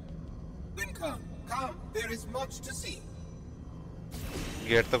 Then come. Come. There is much to see.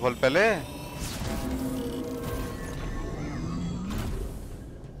 Gate तो खोल पहले।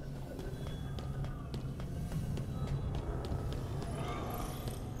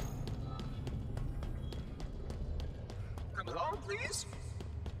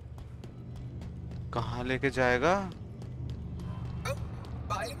 कहाँ लेके जाएगा? Oh,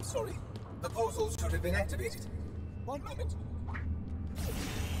 I am sorry. The portals should have been activated. One moment.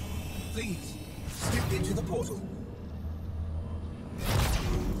 Please, step into the portal.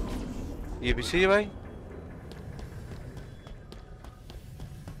 ये भी सही है भाई।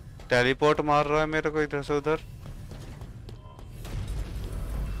 टेलीपोर्ट मार रहा है मेरे को इधर से उधर।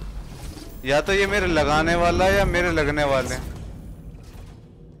 या तो ये मेरे लगाने वाला है या मेरे लगने वाले हैं।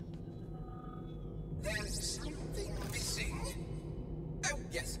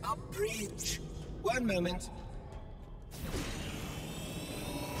 One moment.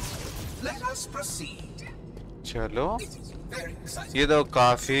 Let us proceed. चलो ये तो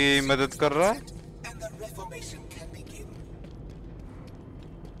काफी मदद कर रहा है। And the reformation can begin.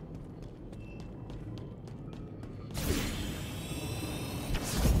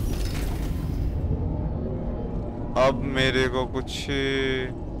 अब मेरे को कुछ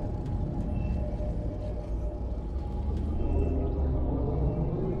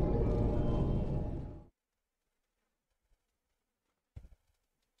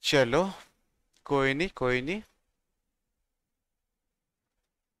चलो कोई नहीं कोई नहीं।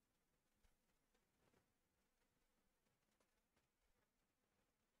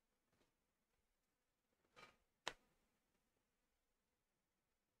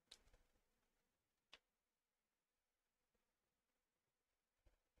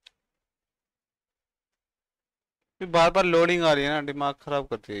 बार बार लोडिंग आ रही है ना, दिमाग खराब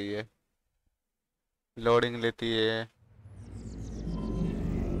करती है ये, लोडिंग लेती है।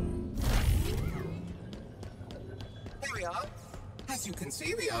 There we are. As you can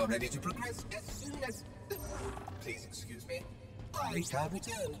see, we are ready to progress as soon as... Please excuse me. I shall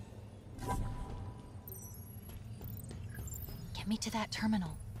return. Get me to that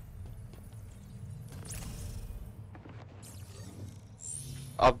terminal.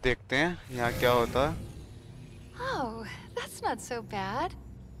 अब देखते हैं यहाँ क्या होता है। Oh, that's not so bad.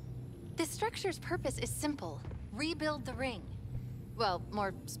 This structure's purpose is simple. Rebuild the ring. Well,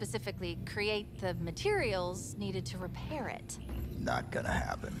 more specifically, create the materials needed to repair it. Not gonna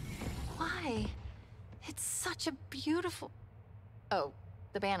happen. Why? It's such a beautiful... Oh,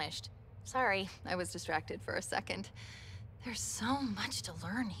 the Banished. Sorry, I was distracted for a second. There's so much to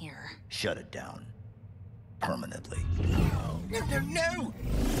learn here. Shut it down. Permanently. No, no, no!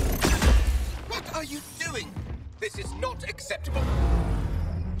 What are you doing? This is not acceptable.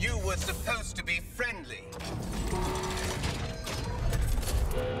 You were supposed to be friendly.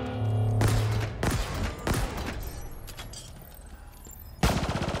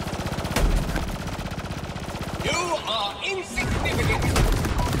 You are insignificant.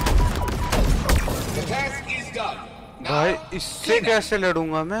 The task is done. भाई इससे कैसे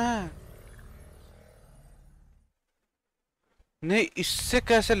लड़ूंगा मैं? नहीं, इससे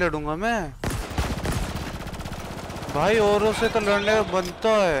कैसे लड़ूंगा मैं? भाई औरों से तो लड़ने का बनता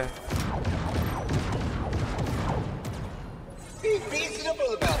है। Be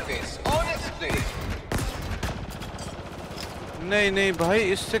reasonable about this, honestly. नहीं नहीं भाई,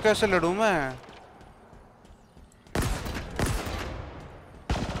 इससे कैसे लड़ूं मैं?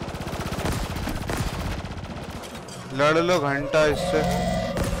 लड़ लो घंटा इससे।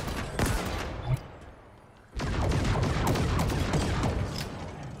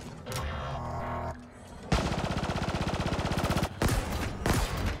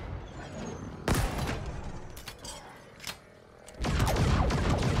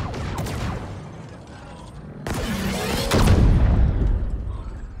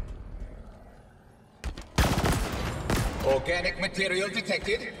 Organic material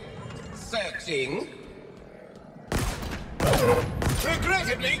detected. Searching.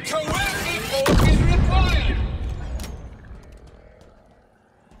 Regrettably, coercive force is required.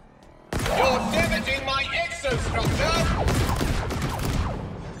 You're damaging my exostructure.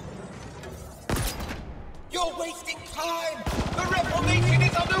 You're wasting time. The reformation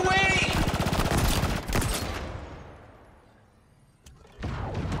is underway.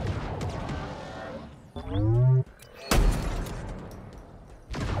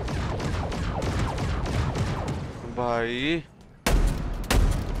 भाई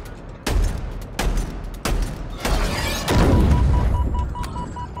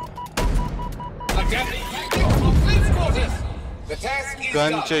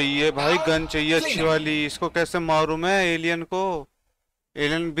गन चाहिए भाई, गन चाहिए अच्छी वाली। इसको कैसे मारूं मैं एलियन को?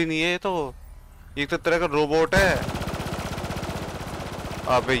 एलियन भी नहीं है तो, एक तो तरह का रोबोट है।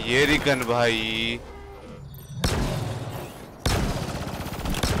 अबे ये रही गन भाई।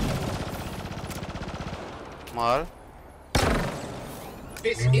 मार।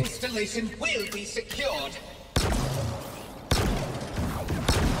 This installation will be secured.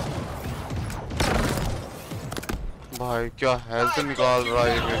 भाई क्या हेल्थ निकाल रहा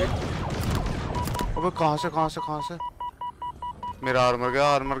है मेरी। अबे कहां से मेरा आर्मर गया।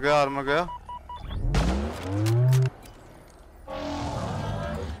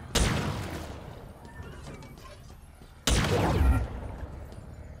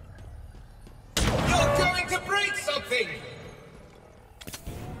 You're going to break something.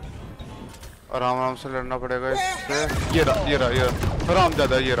 आराम से लड़ना पड़ेगा इससे। ये रहा आराम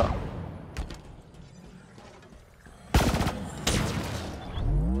ज्यादा। ये रहा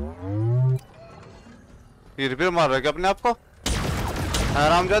ये रिपेयर मार रहा है क्या अपने आप को?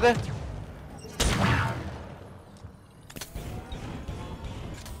 आराम ज्यादा।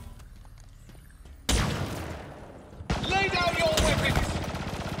 Lay down your weapons.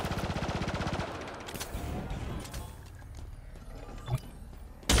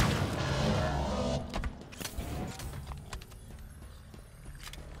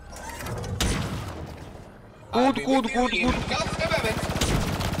 कूद। Just a moment.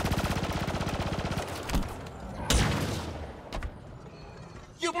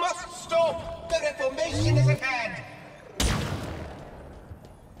 You must stop! The reformation is at hand!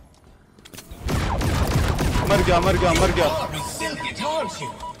 मर गया। You are resilient, aren't you?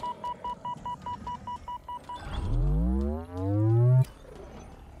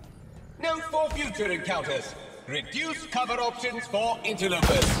 Note for future encounters. Reduce cover options for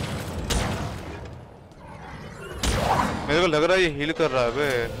interlopers. मेरे को लग रहा है ये हील कर रहा है बे।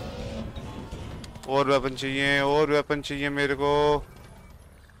 और वेपन चाहिए, और वेपन चाहिए मेरे को।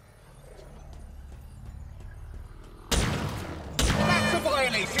 That's a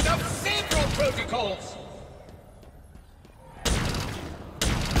violation of several protocols.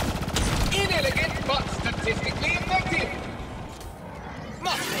 Inelegant but statistically effective.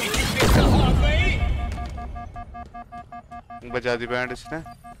 Must we do this the hard way? बजा दी बैंड इसने।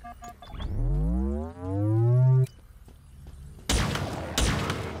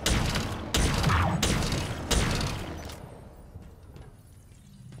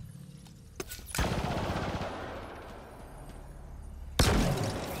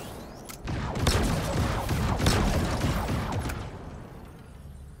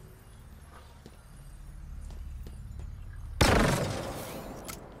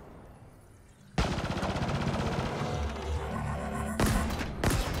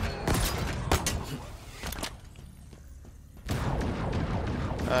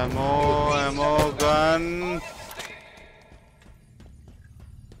 Ammo gun.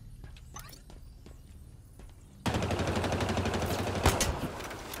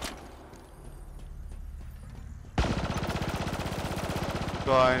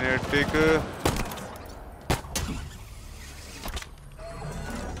 Kinetic.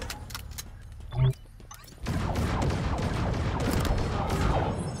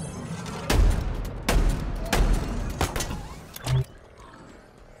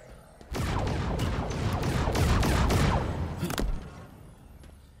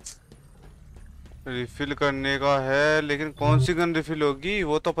 रिफिल करने का है, लेकिन कौन सी गन रिफिल होगी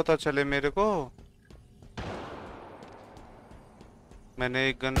वो तो पता चले मेरे को। मैंने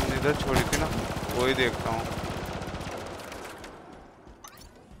एक गन इधर छोड़ी थी ना, वो ही देखता हूँ।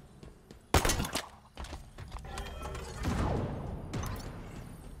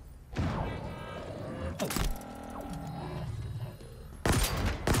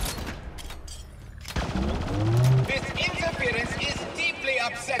 This interference is deeply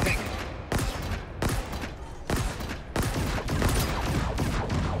upsetting.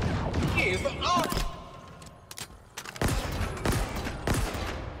 Give up!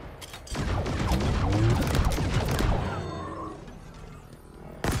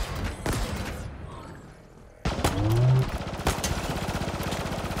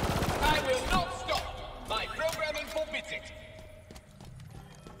 I will not stop. My programming forbids it.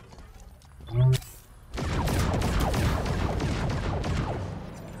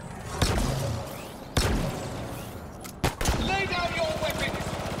 Lay down your weapons.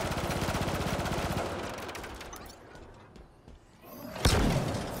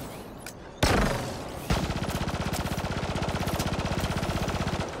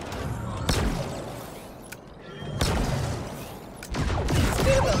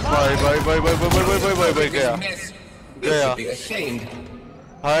 Bye गया Mess. गया। You should be ashamed.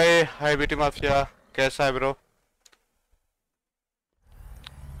 हाय बेटी माफिया, कैसा है bro?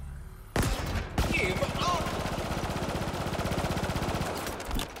 Give up!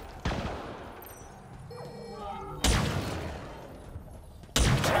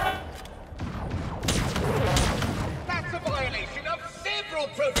 That's a violation of several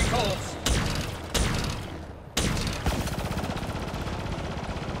protocols.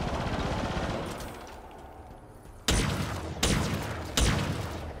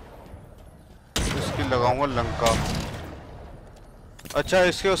 इसकी लगाऊंगा लंका। अच्छा,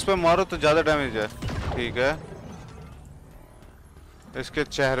 इसके उस पे मारो तो ज्यादा डैमेज है। ठीक है, इसके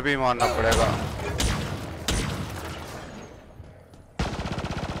चेहरे भी मारना पड़ेगा।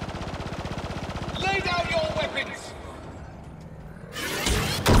 Lay down your weapons.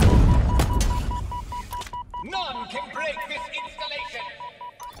 None can break this installation.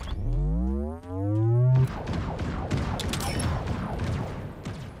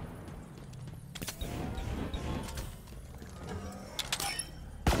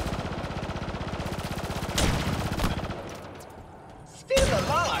 Still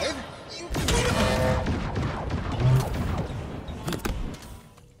alive?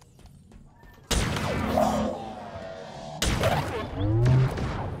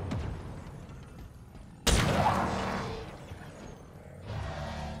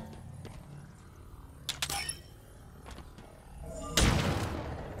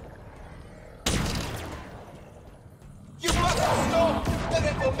 You must stop! The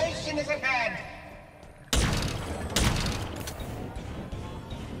reformation is at hand!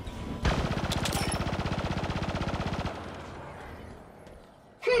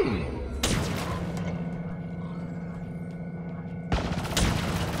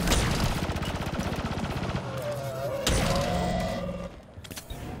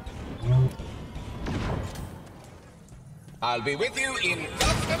 I'll be with you in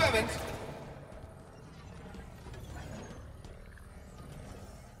just a moment.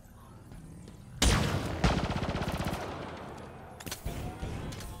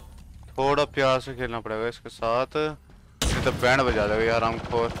 थोड़ा प्यार से खेलना पड़ेगा इसके साथ, नहीं तो बैंड बजा देगा यार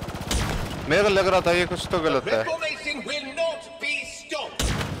हमको। मेरे को लग रहा था ये कुछ तो गलत है।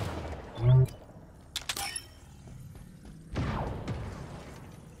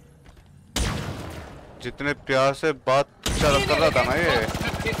 जितने प्यार से बात कर रहा था ना ये,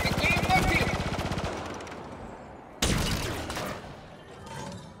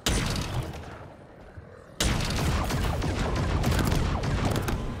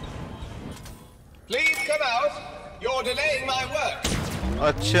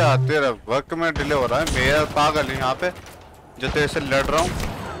 अच्छा तेरा वर्क में डिले हो रहा है। मेरा पागल है यहाँ पे जो तेरे से लड़ रहा हूँ।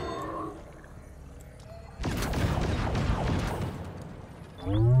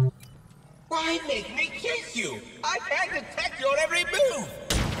 Why make me kiss you? I can detect your every move.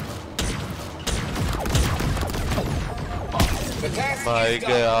 भाई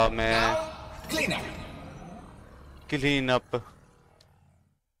गया मैं। Clean up.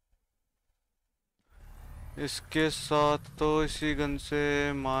 इसके साथ तो इसी गन से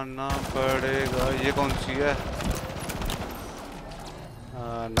मारना पड़ेगा। ये कौन सी है?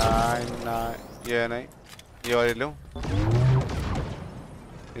 नहीं ये नहीं, ये वाली लूं।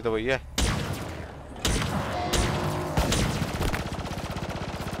 ये तो वही है।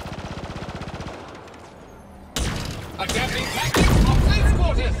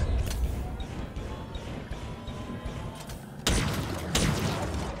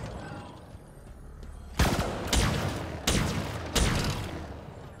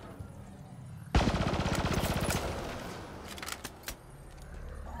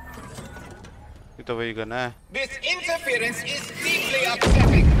 तो वही करना है। This interference is deeply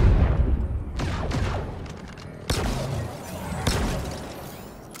upsetting.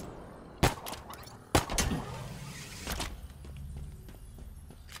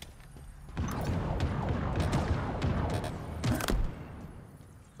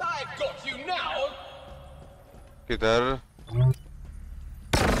 I've got you now. किधर?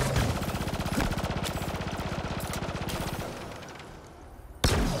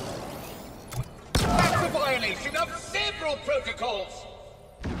 Violation of several protocols.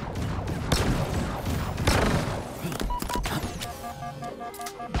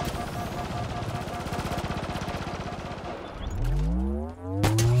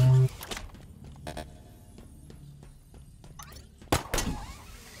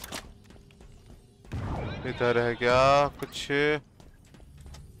 इधर है क्या कुछ?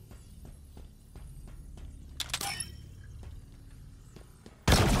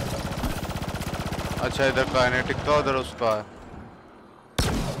 अच्छा इधर काइनेटिक का, उधर उसका है।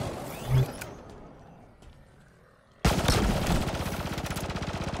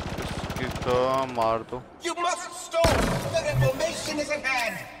 इसकी तो मार दो। You must stop. The reformation is at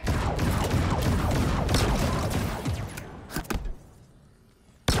hand.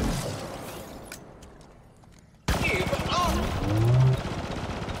 Give up.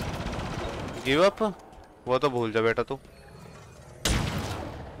 Give up? वो तो भूल जा बेटा तू।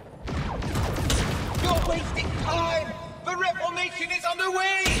 Wasting time! The reformation is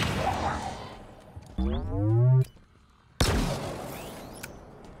underway!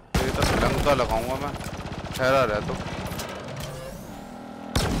 ये तो लंका लगाऊंगा मैं, ठहरा रहा तो।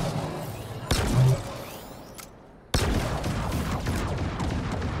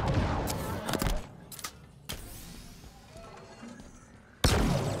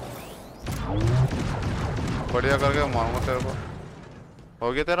 बढ़िया करके मारूंगा तेरे को।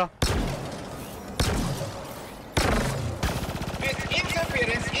 हो गया तेरा?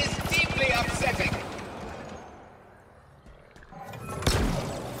 Is deeply upsetting.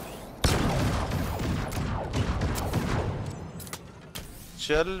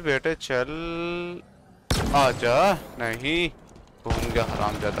 चल बेटे चल, आजा। नहीं घूम गया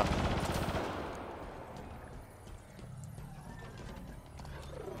हरामजादा।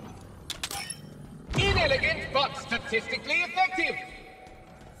 Inelegant but statistically effective.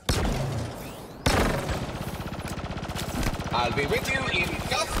 I'll be with you in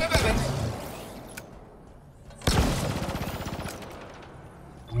just a moment.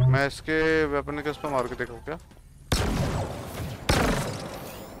 मैं इसके वेपन के उस पर मार के देखूं क्या?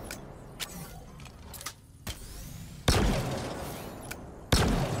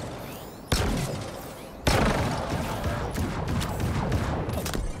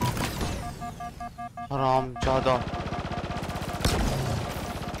 हरामजादा।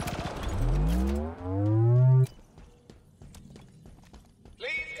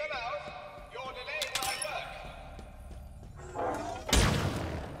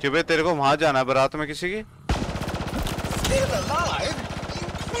 क्यों तेरे को वहां जाना है बारात में किसी की? Still alive?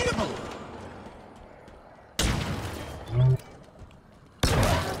 Incredible!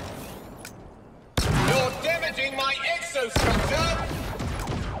 You're damaging my exostructure!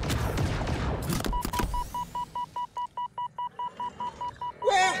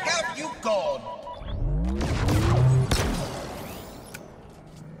 Where have you gone?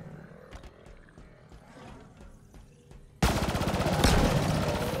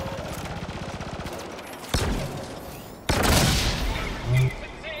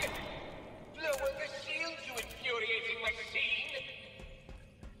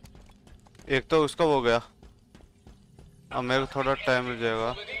 एक तो उसका हो गया, अब मेरे को थोड़ा टाइम मिल जाएगा।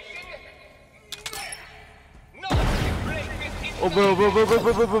 ओबे ओबे ओबे ओबे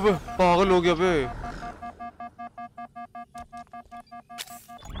ओबे ओबे पागल हो गया बे।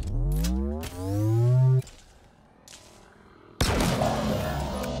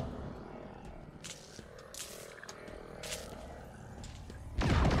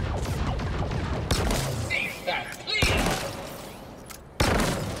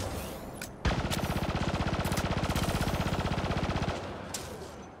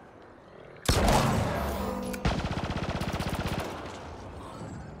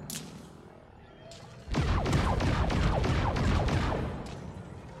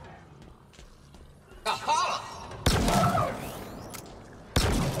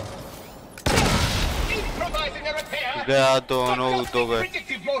 गया दोनों तो गए।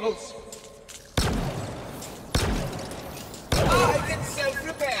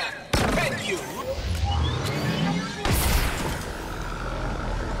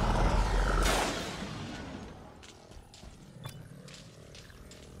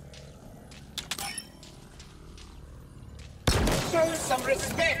 Show some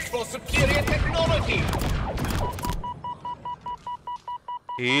respect for superior technology.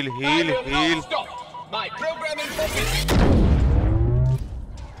 Heal, heal, heal. My programming focus.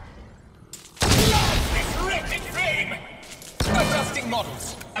 This wretched frame. Adjusting models,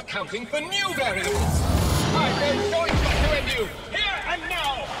 accounting for new variables. I've no choice but to end you here and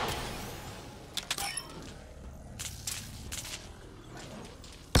now.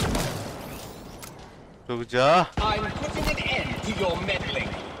 रुक जा। I'm putting an end to your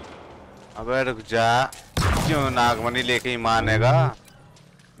meddling. अबे रुक जा, क्यों नागमणि लेके ही मानेगा?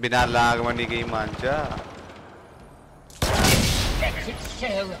 बिना नागमणि के ही मान जा।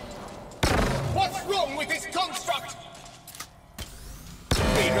 What's wrong with this construct?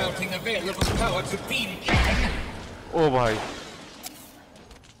 Rerouting available power to beam cannon. ओ भाई।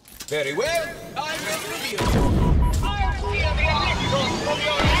 Very well, I will reveal you. I'll steal the electrons from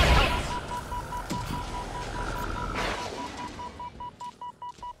your atoms.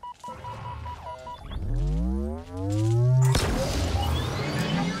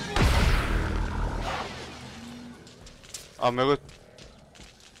 अब मेरे को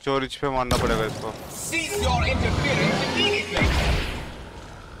चोरी पे मारना पड़ेगा इसको। Cease your interference immediately.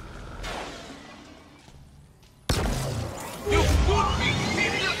 You should be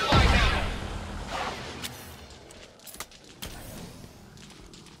serious by now.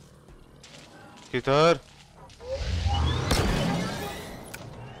 किधर?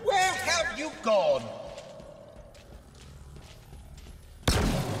 Where have you gone?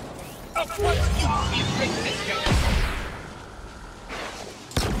 Of what use is resistance?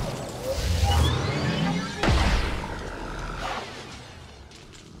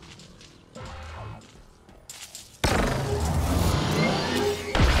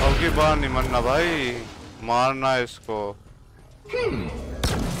 की बार नहीं मरना भाई, मारना है इसको।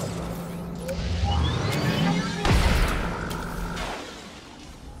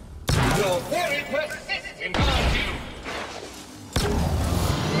 You're very persistent, aren't you?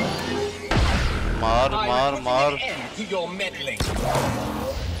 मार मार मार। End to your meddling.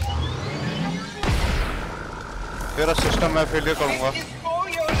 तेरा सिस्टम मैं फेलियर करूंगा। This is for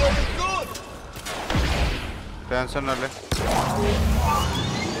your own good. Tension न ले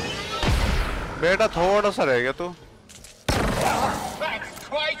बेटा, थोड़ा सा रह गया तू। That's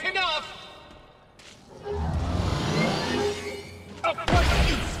quite enough. Of what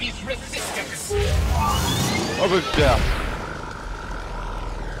use is resistance? अब क्या?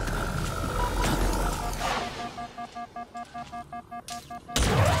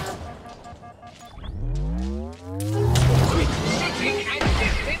 Quit shooting and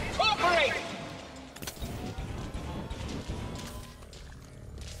disincorporate.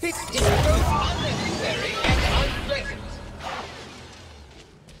 This is both unnecessary and unpleasant.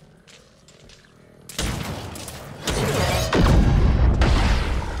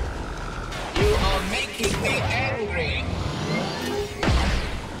 You are making me angry.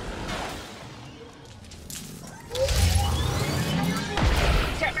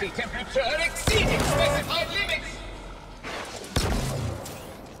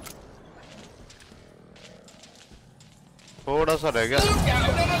 थोड़ा सा रह गया।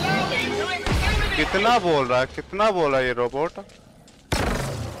 कितना बोल रहा है, कितना बोला ये रोबोट?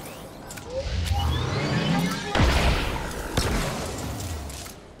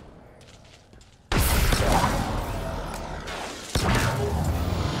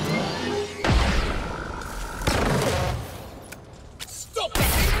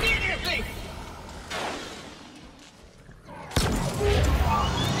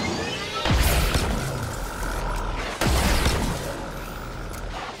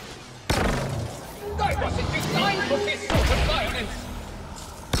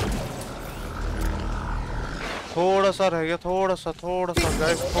 थोड़ा सा रह गया, थोड़ा सा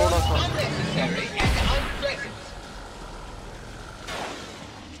गाइस, थोड़ा सा।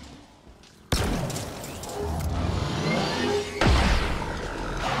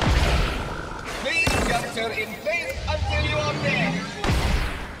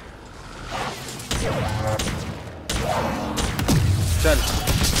 चल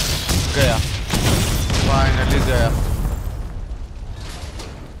गया, फाइनली गया।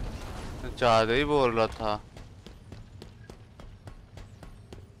 ज्यादा ही बोल रहा था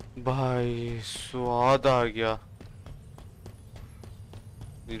भाई, स्वाद आ गया।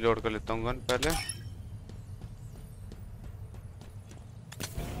 रिलोड कर लेता हूँ गन पहले।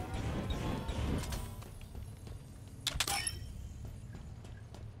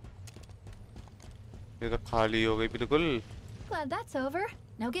 ये तो खाली हो गई बिल्कुल। Glad that's over.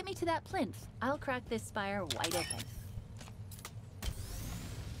 Now get me to that plinth. I'll crack this spire wide open.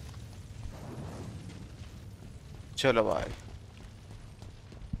 चलो भाई,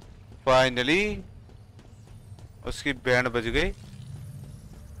 फाइनली उसकी बैंड बज गई।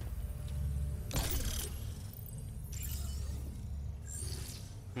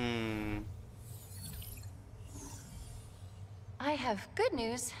 I have good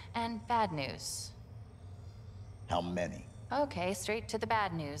news and bad news. How many? Okay, straight to the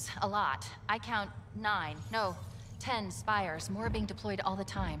bad news. A lot. I count 9, no, 10 spires, more being deployed all the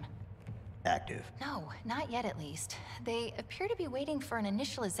time. Active? No, not yet at least. They appear to be waiting for an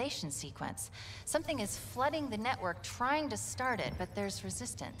initialization sequence. Something is flooding the network, trying to start it, but there's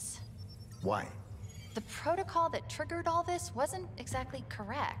resistance. Why? The protocol that triggered all this wasn't exactly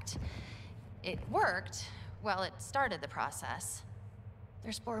correct. It worked. Well, it started the process.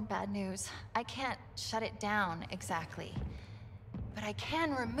 There's more bad news. I can't shut it down exactly. But I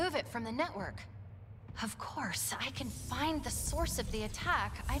can remove it from the network. Of course, I can find the source of the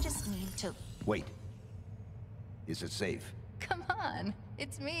attack. I just need to... Wait. Is it safe? Come on.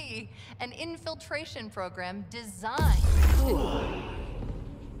 It's me. An infiltration program designed...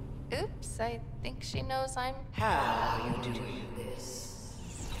 Oops, I think she knows I'm... How are you doing this?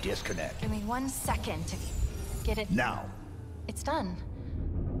 Disconnect. Give me 1 second to get it... Now. It's done.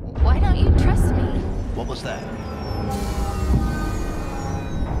 Why don't you trust me? What was that?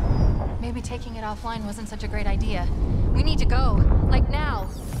 Maybe taking it offline wasn't such a great idea. We need to go. Like now.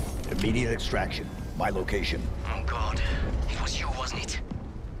 Immediate extraction. My location. Oh God. It was you, wasn't it?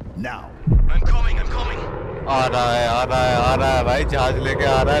 Now. I'm coming, I'm coming. आ रहा है भाई, जहाज लेके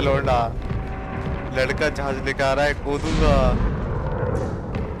आ रहा है लौंडा। लड़का जहाज लेके आ रहा है, कूदूंगा।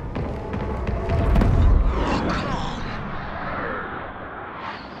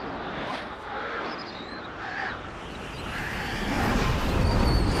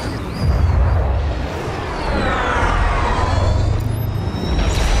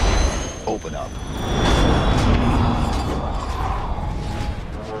 Open up.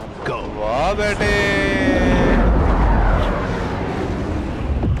 Go. वाह बेटे।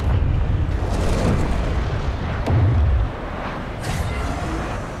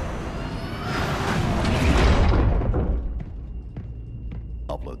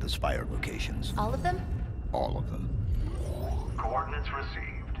 Upload the spire locations. All of them? All of them. Coordinates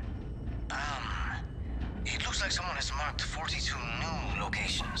received. It looks like someone has marked 42 new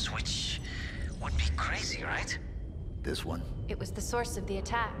locations, which would be crazy, right? This one. It was the source of the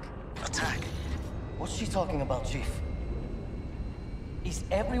attack. Attack? What's she talking about, Chief? Is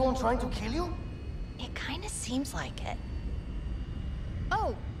everyone trying to kill you? It kind of seems like it.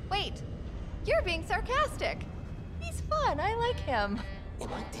 Oh, wait. You're being sarcastic. He's fun. I like him.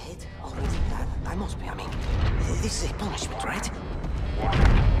 Am I dead already? I must be. I mean, this is a punishment, right?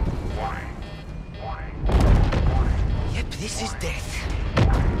 Yep, this is death.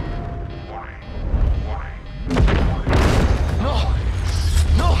 No!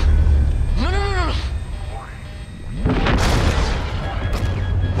 No! No, no, no, no!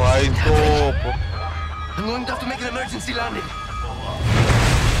 भाई तो I'm going to have to make an emergency landing.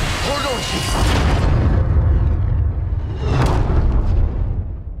 Hold on, Chief.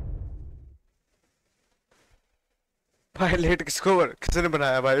 Pilot किसने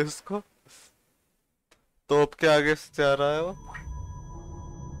बनाया भाई उसको? तोप के आगे से जा रहा है वो।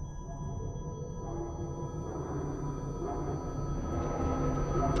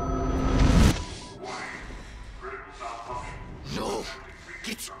 No,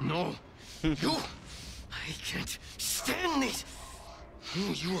 no, you. I can't stand it. Who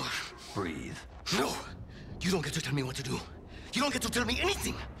you are? Breathe. No, you don't get to tell me what to do. You don't get to tell me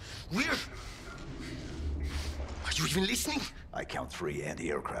anything. We're... Are you even listening? I count 3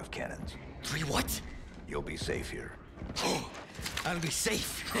 anti-aircraft cannons. 3 what? You'll be safe here. Oh, I'll be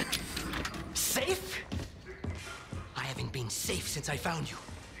safe. Safe? I haven't been safe since I found you.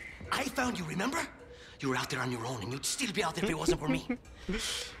 I found you, remember? You were out there on your own, and you'd still be out there if it wasn't for me.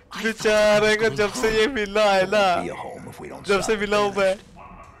 बेचारे को जब से ये मिला है ना, जब से मिला हूँ मैं,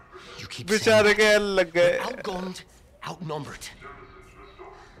 बेचारे के एल लग गए। Outgunned, outnumbered.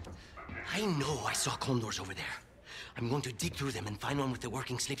 I know I saw condors over there. I'm going to dig through them and find one with the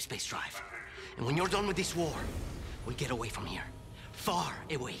working sleep space drive. And when you're done with this war, we get away from here. Far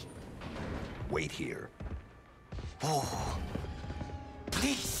away. Wait here. Oh.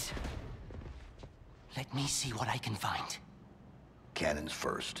 Please. Let me see what I can find. Cannons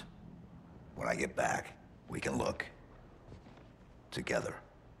first. When I get back, we can look. Together.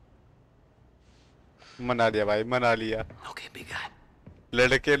 मना लिया भाई, मना लिया। Okay, big guy.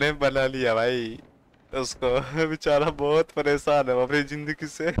 लड़के ने बना लिया भाई उसको। बेचारा बहुत परेशान है अपनी जिंदगी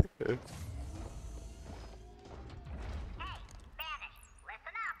से।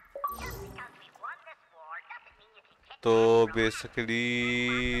 तो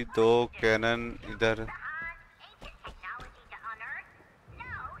बेसिकली 2 कैनन इधर।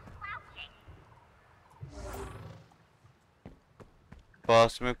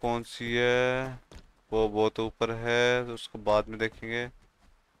 पास में कौन सी है? वो बहुत ऊपर है, उसको बाद में देखेंगे।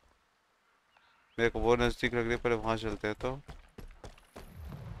 मेरे को वो नजदीक लग रही है, पर वहां चलते हैं। तो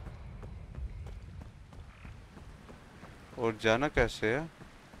और जाना कैसे है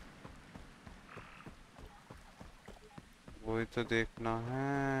वही तो देखना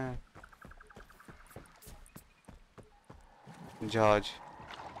है। जहाज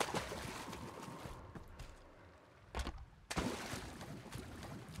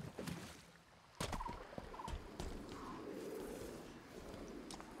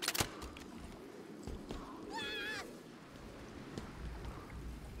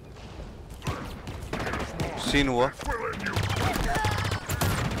सीन हुआ।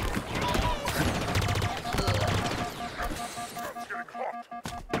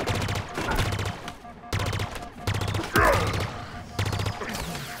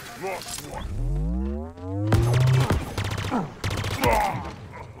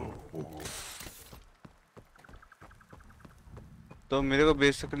 तो मेरे को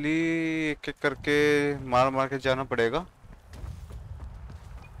बेसिकली एक एक करके मार मार के जाना पड़ेगा।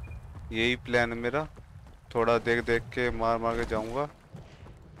 यही प्लान है मेरा। थोड़ा देख देख के मार मार के जाऊंगा।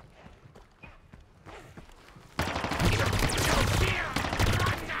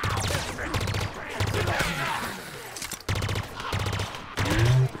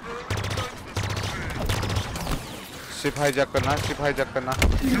 सिपाही जग करना, सिपाही जग करना।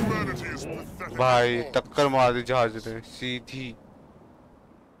 भाई टक्कर मार दी जहाज ने सीधी।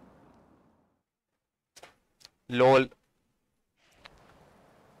 लोल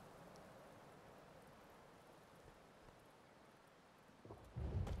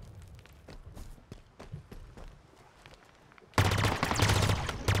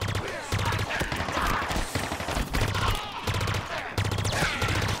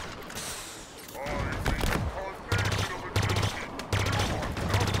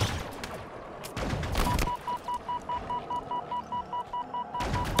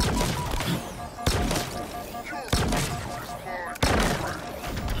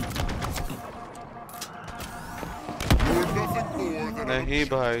नहीं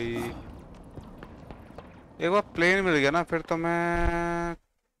भाई, एक बार प्लेन मिल गया ना फिर तो मैं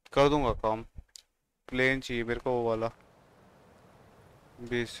कर दूंगा काम। प्लेन चाहिए मेरे को वो वाला।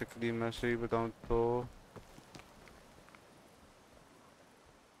 बेसिकली मैं सही बताऊं तो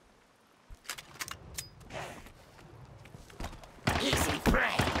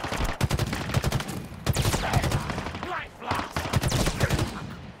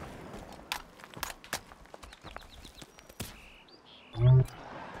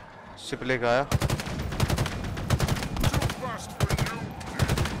शिप लेके आया।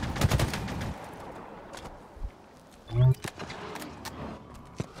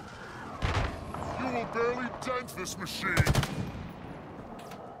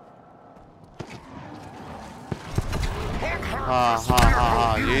 हाँ हाँ हाँ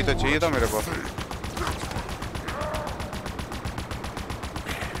हाँ, यही तो चाहिए था मेरे को।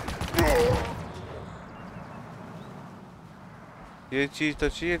 ये चीज तो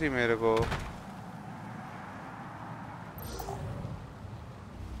चाहिए थी मेरे को।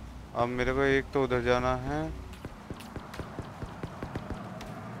 अब मेरे को एक तो उधर जाना है।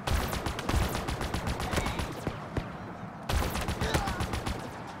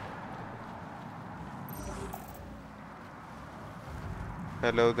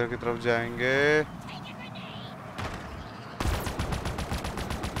 पहले उधर की तरफ जाएंगे।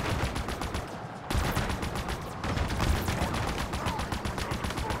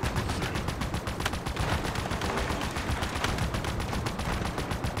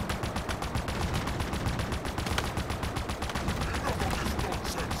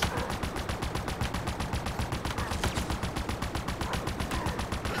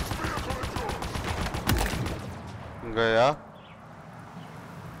 गया।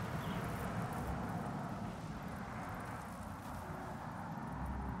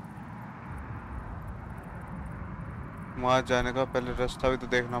 वहाँ जाने का पहले रास्ता भी तो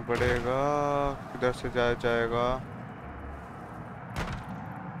देखना पड़ेगा, किधर से जाया जाएगा।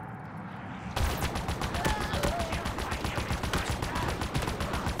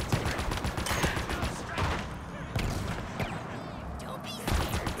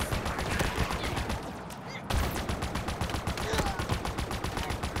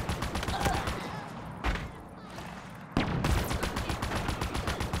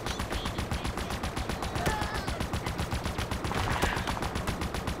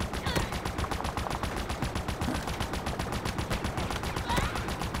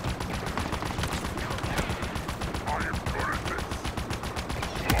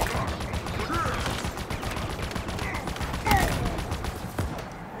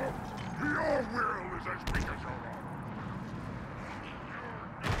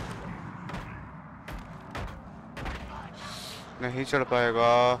 नहीं चढ़ पाएगा।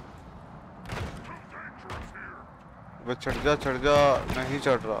 वो चढ़ जा, नहीं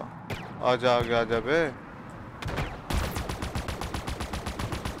चढ़ रहा। आजा आगे आजा बे।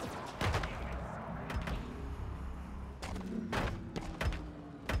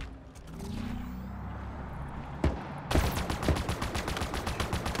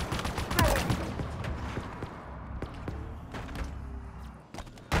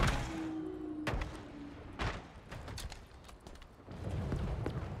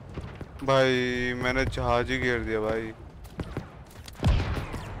 भाई मैंने जहाज ही घेर दिया भाई।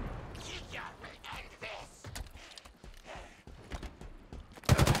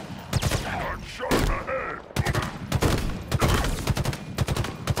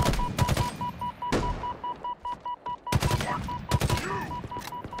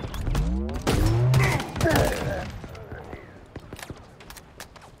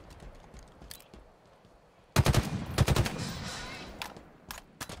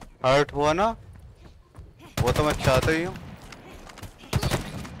 हर्ट हुआ ना, वो तो मैं चाहता ही हूँ।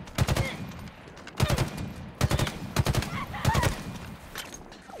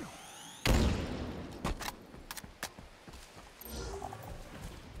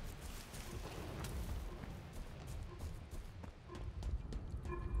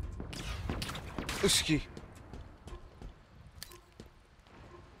 उसकी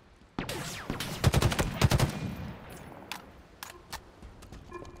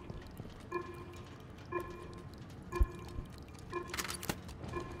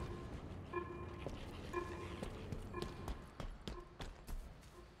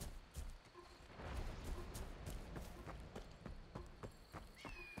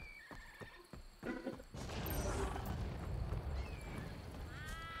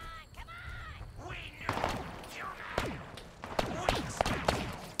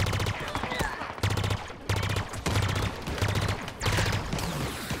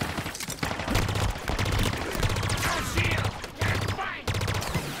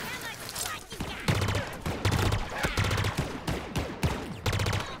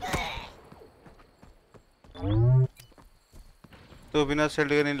तो बिना शील्ड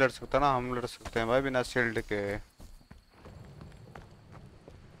के नहीं लड़ सकता ना, हम लड़ सकते हैं भाई बिना शील्ड के।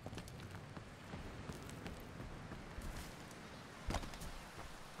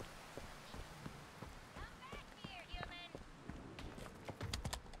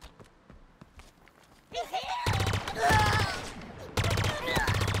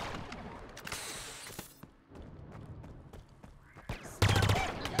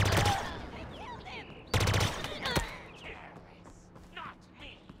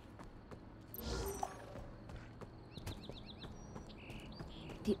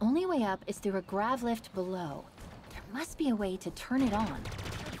 The only way up is through a grav lift below. There must be a way to turn it on.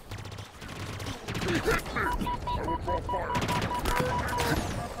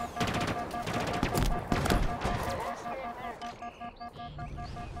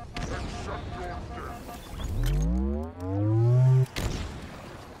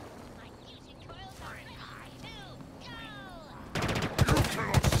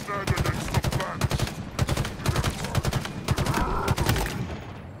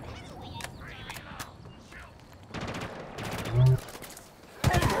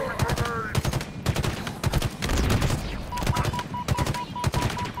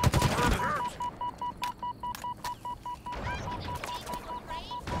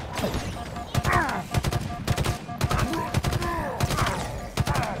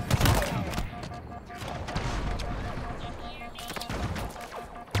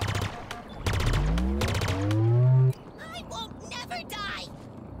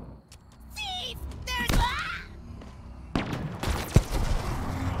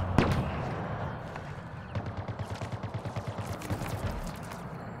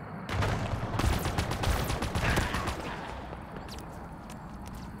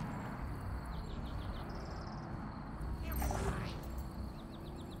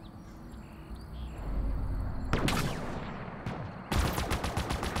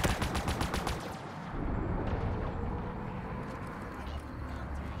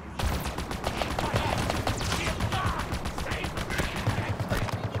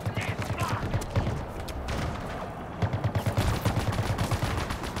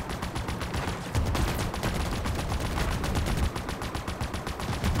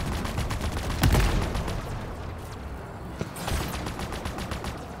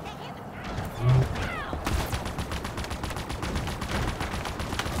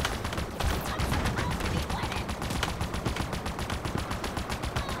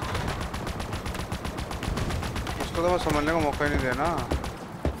 तो मैं समझने का मौका ही नहीं देना।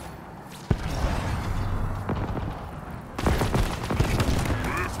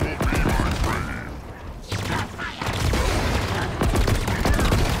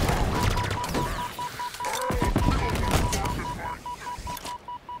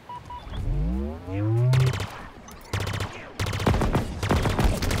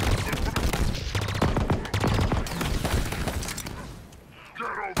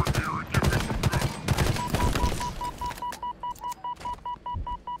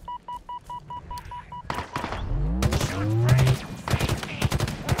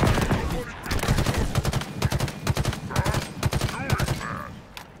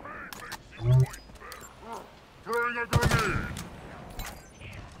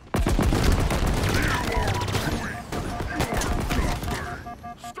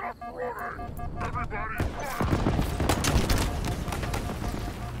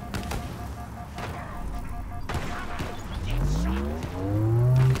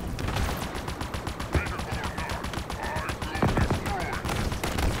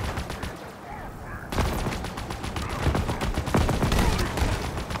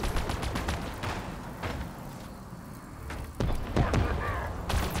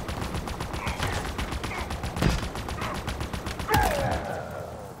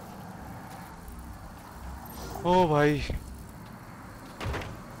 ओ भाई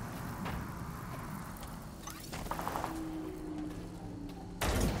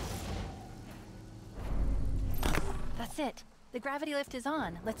That's it. The gravity lift is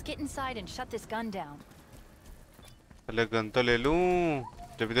on. Let's get inside and shut this gun down. पहले gun तो ले लूं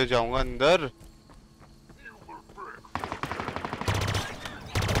जब तो जाऊंगा अंदर।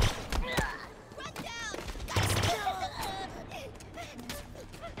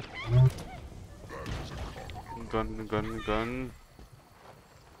 गन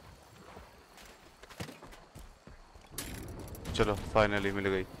चलो फाइनली मिल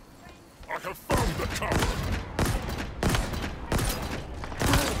गई।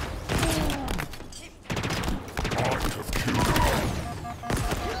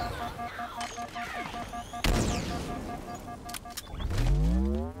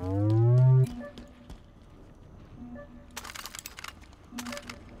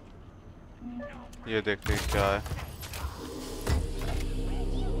 ये देखते हैं क्या है।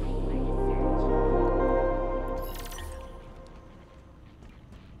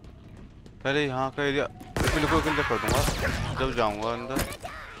 पहले यहाँ का एरिया बिल्कुल क्लियर कर दूंगा जब जाऊंगा अंदर।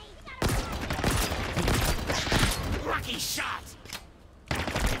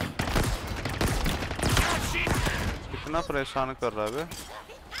 कितना परेशान कर रहा है बे।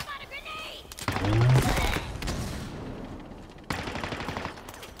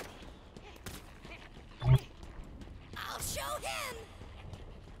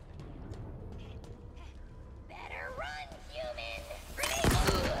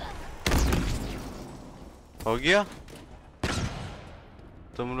 हो गया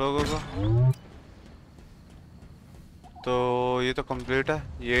तुम लोगों को। तो ये तो कंप्लीट है,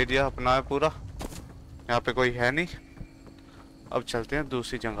 ये एरिया अपना है पूरा, यहाँ पे कोई है नहीं। अब चलते हैं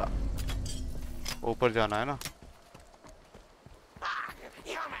दूसरी जगह, ऊपर जाना है ना,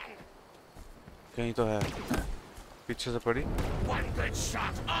 कहीं तो है, पीछे से पड़ी।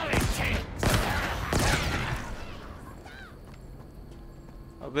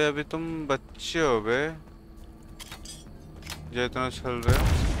 अबे अभी तुम बच्चे हो बे, जो इतना चल रहे हो।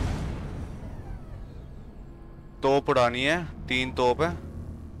 तोप उड़ानी है, 3 तोप है।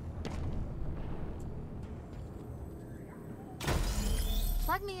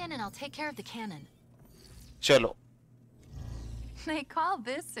 Plug me in and I'll take care of the cannon. चलो। They call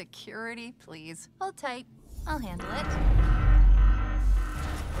this security, please. Hold tight. I'll handle it.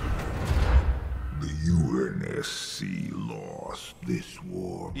 The UNSC lost this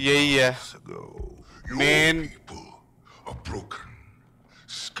war Yeah. months ago. Man. Your people are broken,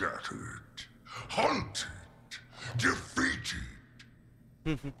 scattered, hunted, defeated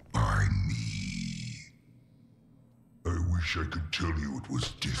by me. I wish I could tell you it was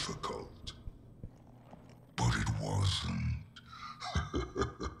difficult, but it wasn't.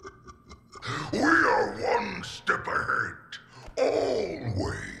 We are one step ahead,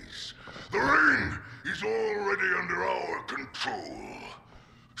 always. The ring is already under our control.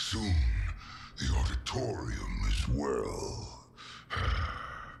 Soon, the auditorium as well.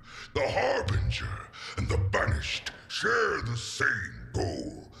 The Harbinger and the Banished share the same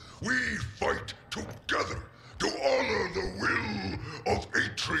goal. We fight together to honor the will of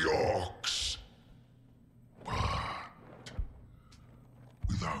Atriox. But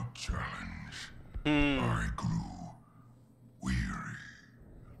without challenge, I grew weary,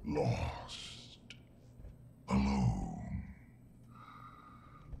 lost, alone.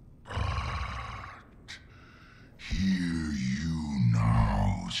 But here you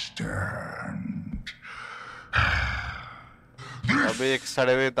now stand. अबे एक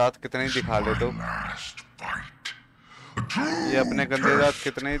सड़े हुए दांत कितने ही दिखा ले तो, ये अपने गंदे दांत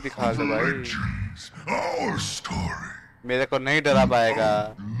कितने ही दिखा ले भाई, मेरे को नहीं डरा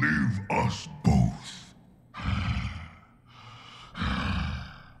पाएगा।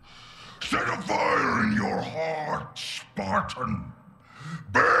 Set a fire in your heart, Spartan.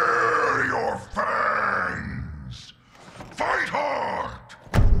 Bare your fangs. Fight hard.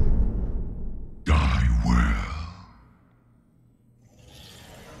 Die well.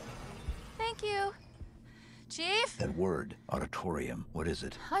 Thank you. Chief? That word, auditorium, what is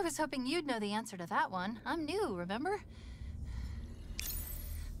it? I was hoping you'd know the answer to that one. I'm new, remember?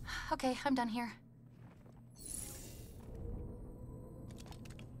 Okay, I'm done here.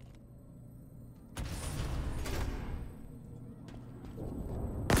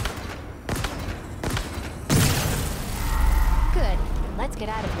 Good. Let's get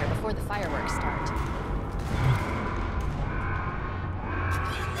out of here before the fireworks start.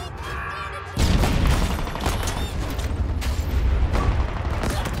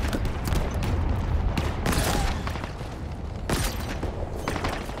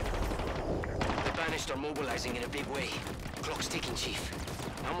 Are mobilizing in a big way. Clock's ticking, Chief.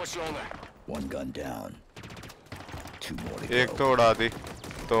 How much longer? One gun down. 2 more to एक go. तो उड़ा दी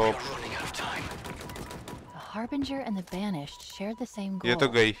तो We're running out of time. The Harbinger and the Banished shared the same goal. ये तो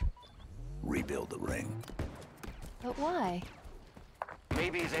गई। Rebuild the ring. But why?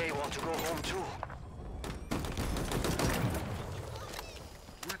 Maybe they want to go home too.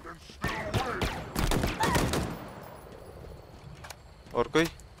 और कोई?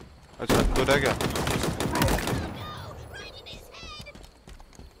 अच्छा तो रह गया।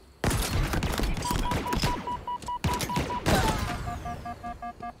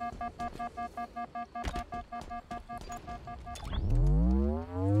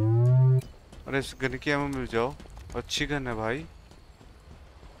 अरे इस गन की एमो मिल जाओ, अच्छी गन है भाई।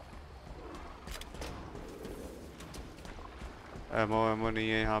 एमो नहीं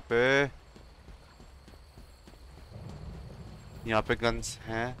है यहाँ पे, यहाँ पे गन्स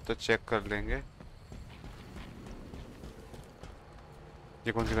हैं तो चेक कर लेंगे।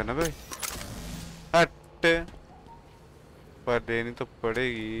 ये कौन सी गन है भाई? हट, पर लेनी तो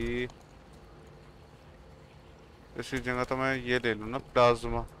पड़ेगी। इसी जगह तो मैं ये ले लूँ ना,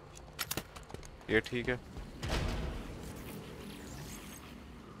 प्लाज्मा, ये ठीक है।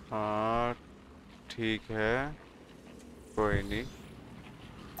 हाँ ठीक है, कोई नहीं।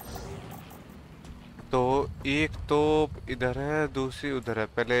 तो एक तो इधर है, दूसरी उधर है,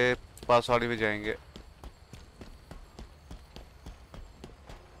 पहले पास वाली में जाएंगे।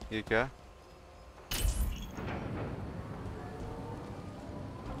 ये क्या?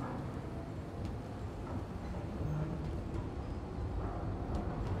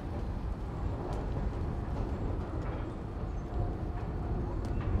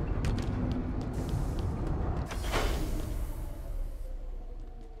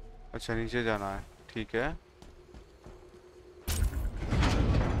 अच्छा नीचे जाना है, ठीक है।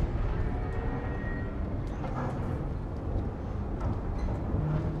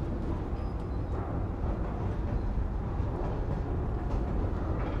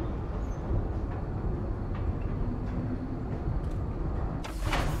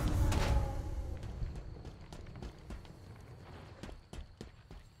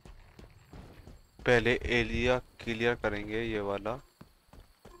 पहले एरिया क्लियर करेंगे ये वाला।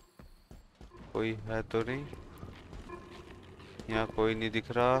 कोई है तो नहीं, यहाँ कोई नहीं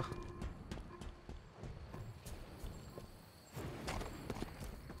दिख रहा।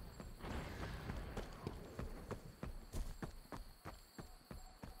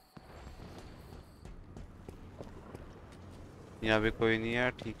 यहाँ भी कोई नहीं है,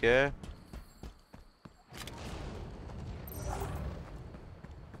 ठीक है।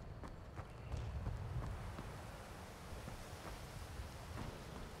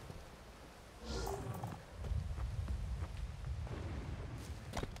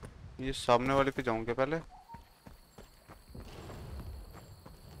 ये सामने वाले पे जाऊंगा पहले,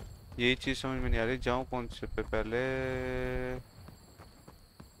 यही चीज समझ में नहीं आ रही। जाऊं कौन से पे पहले?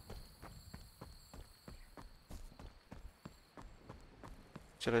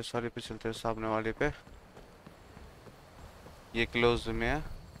 चलो इस वाले पे चलते हैं, सामने वाले पे। ये क्लोज में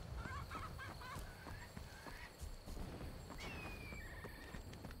है।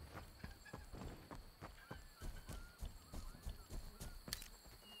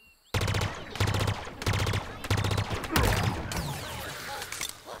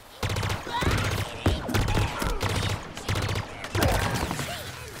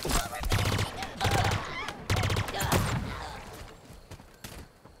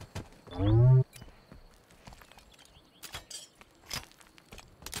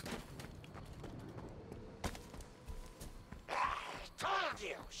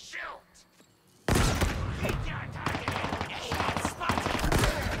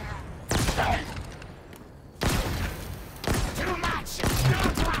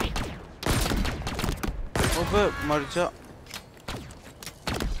 अबे मर जा।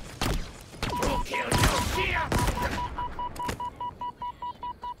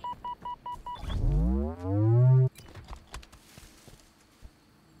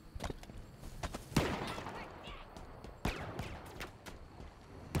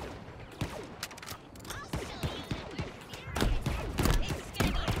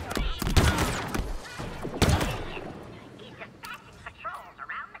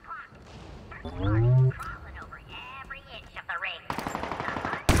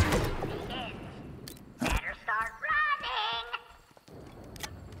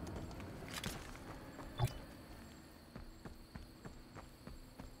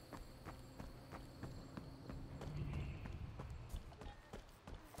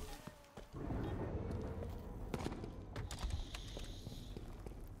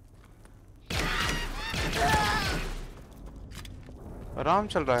 आराम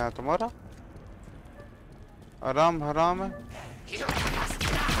चल रहा है यहाँ तुम्हारा, आराम हराम है।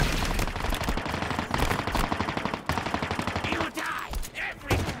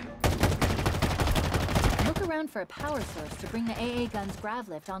 Look around for a power source to bring the AA gun's grav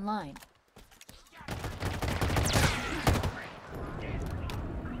lift online.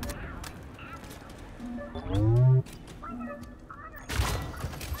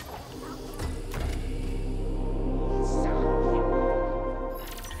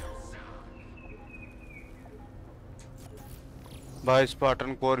 भाई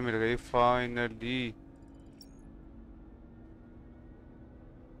स्पार्टन कोर मिल गई फाइनली।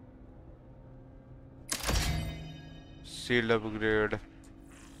 Sealed upgrade.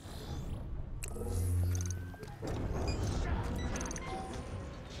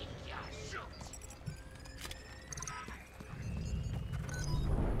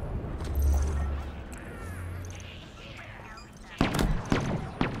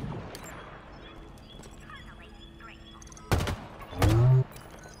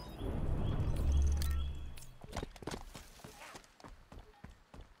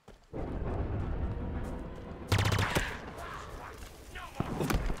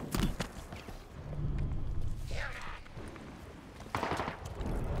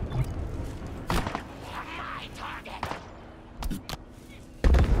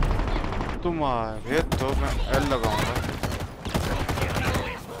 तुम्हारे तो मैं एल लगाऊंगा।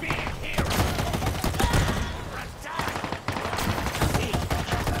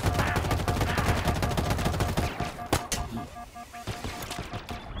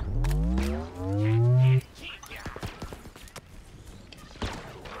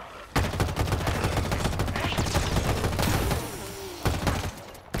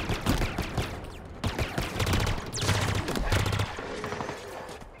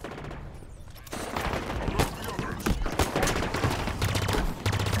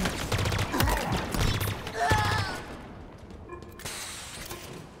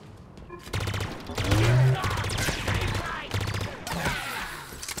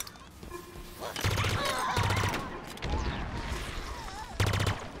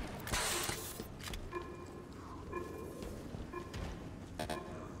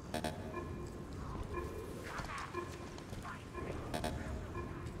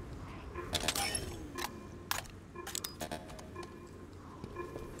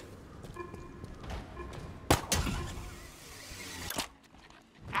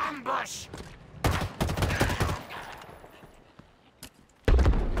 ambush!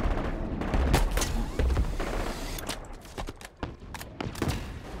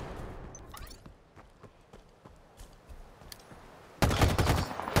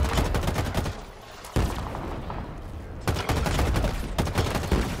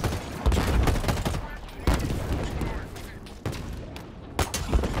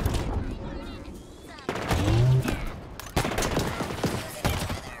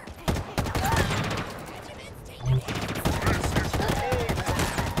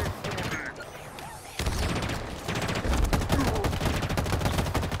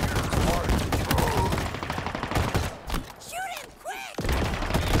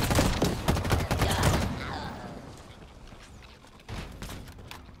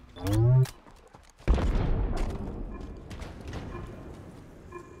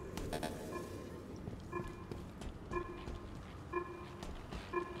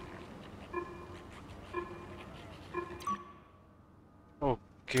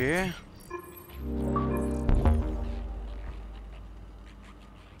 Okay.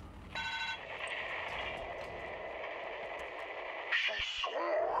 She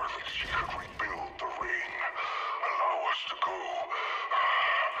swore that she could rebuild the ring, allow us to go,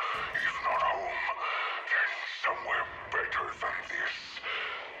 if not home, then somewhere better than this.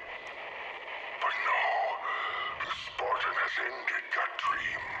 But no, the Spartan has ended that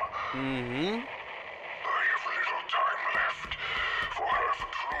dream. I have little time left for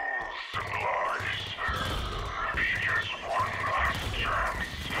half-truths and lies. She has one last chance.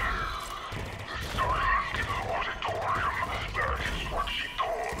 The silent auditorium, that is what she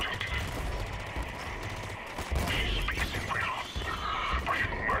called it. She speaks in riddles, but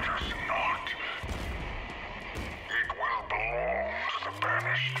it matters not. It will belong to the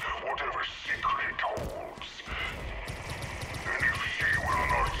banished, whatever secret it holds. And if she will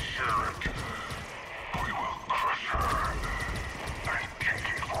not share it, we will crush her and take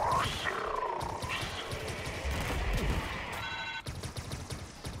it for ourselves.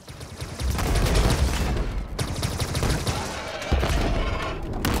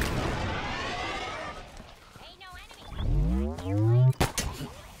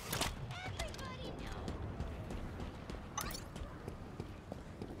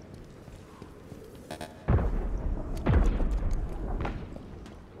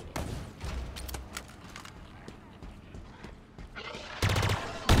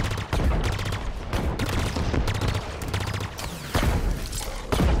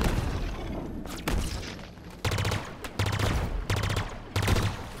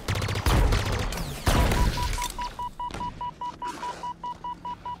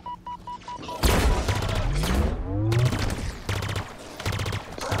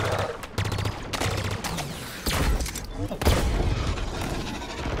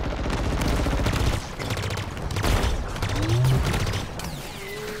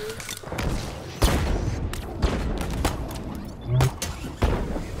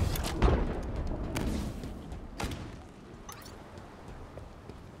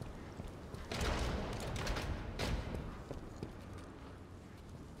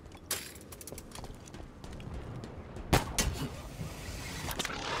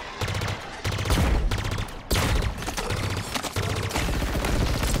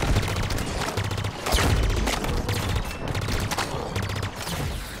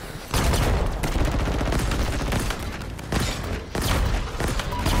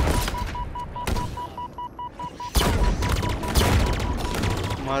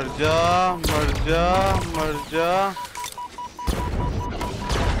 मर जा मर जा मर जा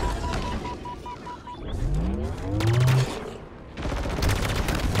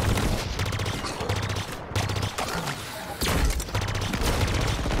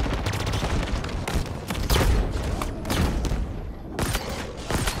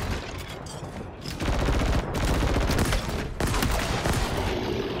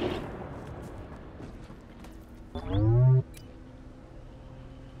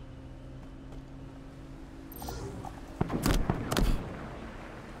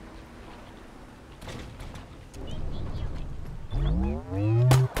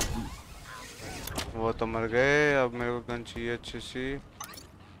तो मर गए अब मेरे को गन चाहिए अच्छी सी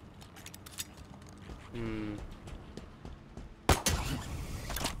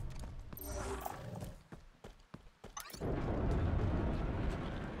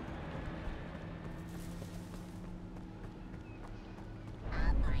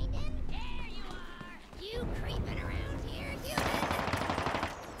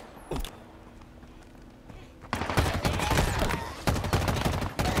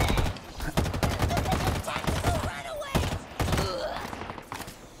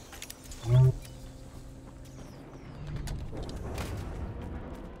अच्छा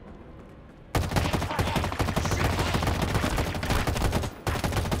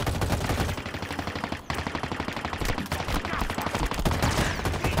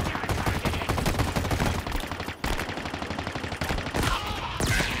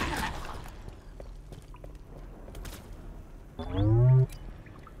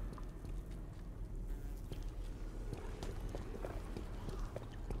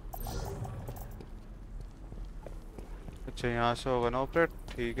यहाँ से होगा ना ऑपरेट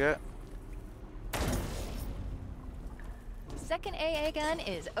ठीक है Second AA gun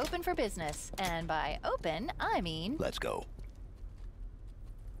is open for business, and by open, I mean... Let's go.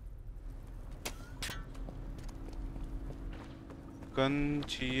 Gun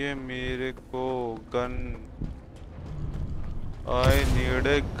चाहिए मेरे को gun I need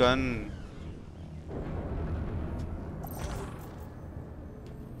a gun.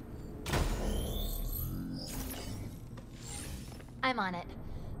 I'm on it.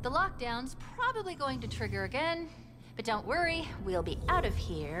 The lockdown's probably going to trigger again, but don't worry, we'll be out of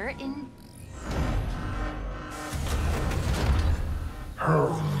here in...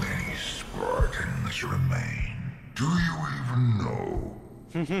 How many Spartans remain? Do you even know?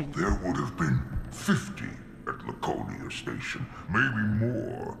 There would have been 50 at Laconia Station, maybe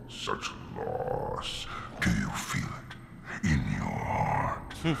more. Such loss. Do you feel it in your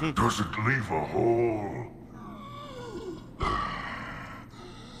heart? Does it leave a hole?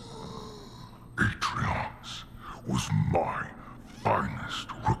 Atriox was my finest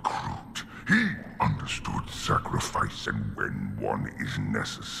recruit. He understood sacrifice, and when one is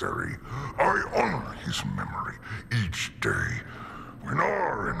necessary, I honor his memory each day. When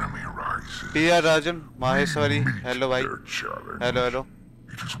our enemy rises, P.R. Rajan, Maheshwari, hello bhai. Hello, hello.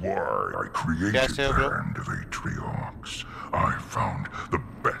 It is why I created the Hand of Atriox. I found the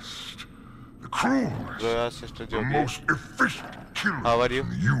best, the cruelest, the most efficient killers in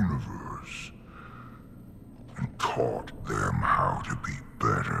the universe, and taught them how to be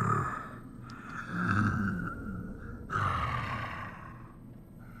better.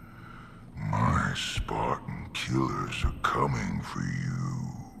 My Spartan killers are coming for you.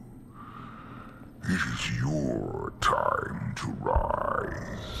 It is your time to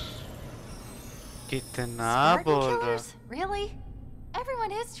rise. कितना बोल रहा? Really?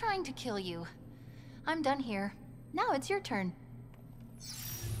 Everyone is trying to kill you. I'm done here. Now it's your turn.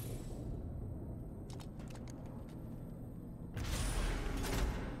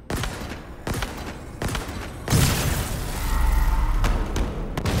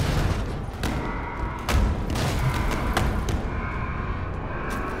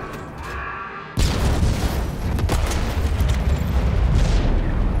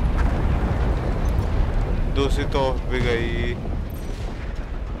 दूसरी तो of भी गई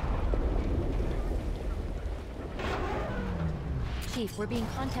Chief, we're being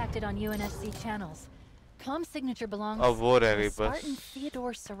contacted on UNSC channels. Comm signature belongs अब वो रह to गई Spartan बस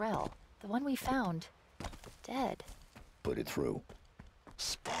Theodore Sorel, the one we found. Dead. Put it through.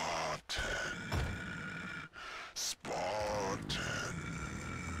 Spartan. Spartan.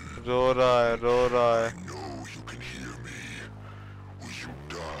 रो रहा है I know you can hear me. Will you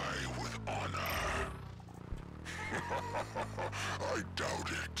die with honor? I doubt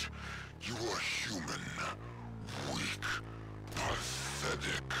it. You are human. Weak.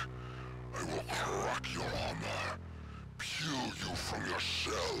 Pathetic. I will crack your armor. Peel you from your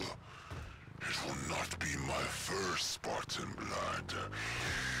shell. It will not be my first Spartan blood,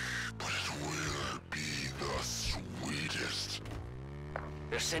 but it will be the sweetest.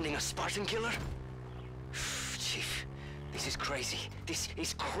 They're sending a Spartan killer? Chief, this is crazy. This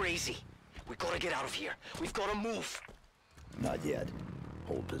is crazy. We gotta get out of here. We've gotta move. Not yet.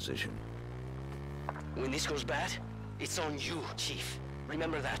 Hold position. When this goes bad, it's on you, Chief.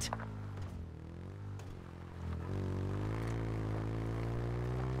 Remember that.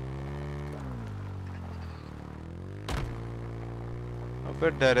 अबे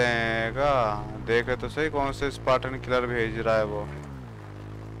डरेगा देखे तो सही कौन से Spartan killer भेज रहा है वो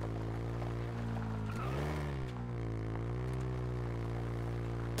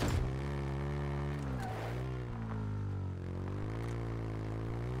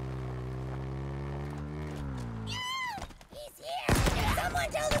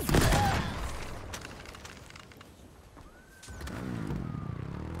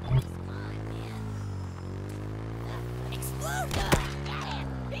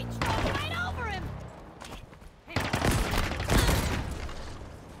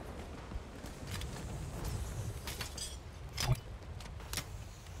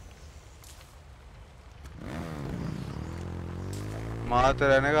मार आते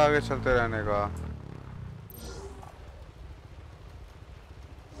रहने का, आगे चलते रहने का।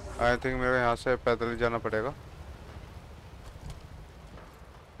 आई थिंक मेरे को यहाँ से पैदल ही जाना पड़ेगा।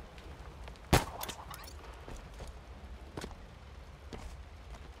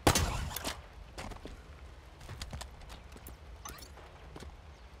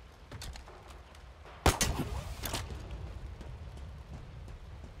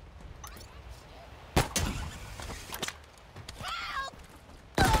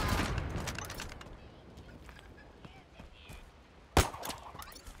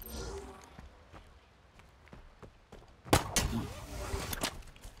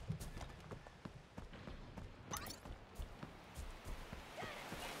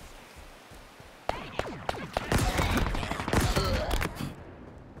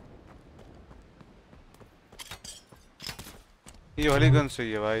 ये वाली गन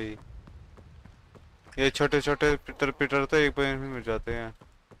सही है भाई। ये छोटे छोटे पिटर तो एक पॉइंट में मिल जाते हैं।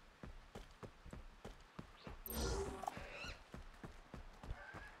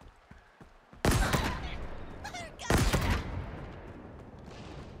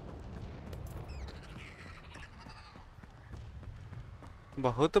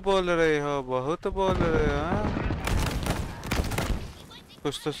 बहुत बोल रहे हो, बहुत बोल रहे हो। हाँ?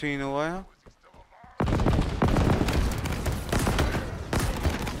 कुछ तो सीन हुआ है।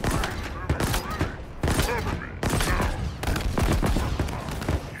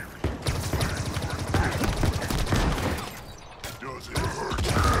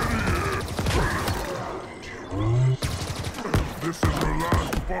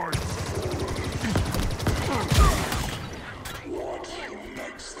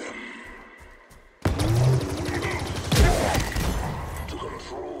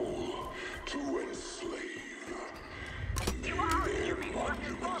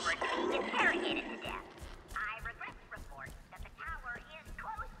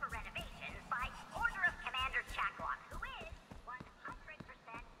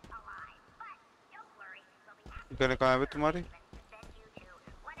 कहने कहाँ है तुम्हारी?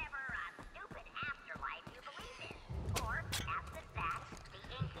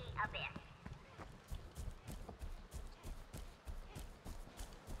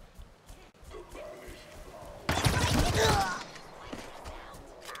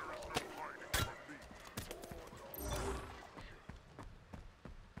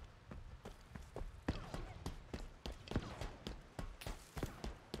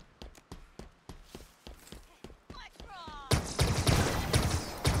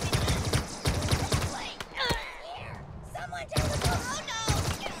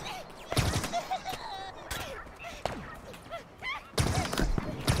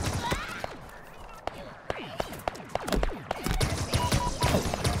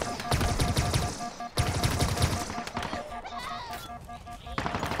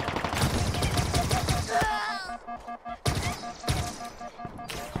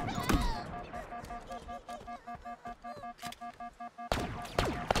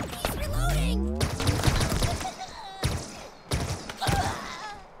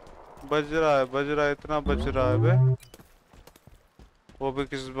 बज रहा है, इतना बज रहा है बे। वो भी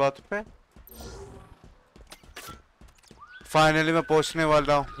किस बात पे? फाइनली मैं पहुंचने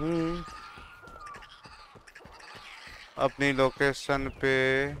वाला हूँ अपनी लोकेशन पे।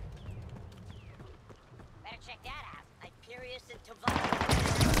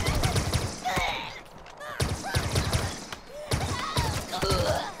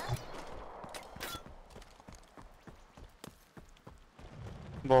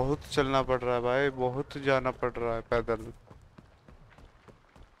 बहुत चलना पड़ रहा है भाई, बहुत जाना पड़ रहा है पैदल।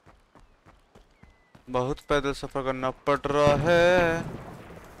 बहुत पैदल सफर करना पड़ रहा है।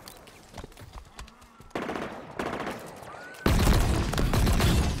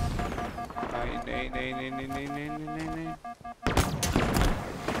 नहीं नहीं नहीं नहीं नहीं नहीं नहीं नहीं नहीं।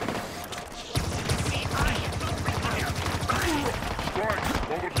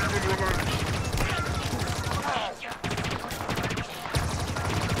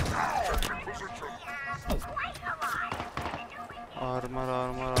 Armour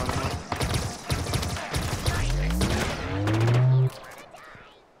armour armour.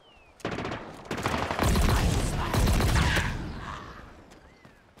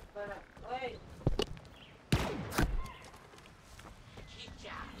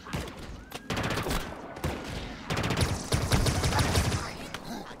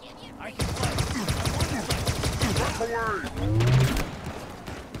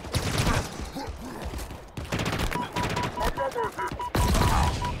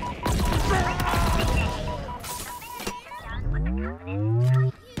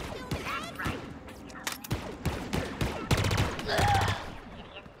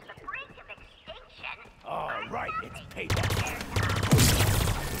 It's payback.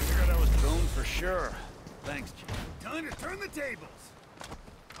 Figured I was droned for sure. Thanks, Jim. Time to turn the tables.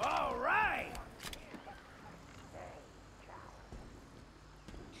 All right.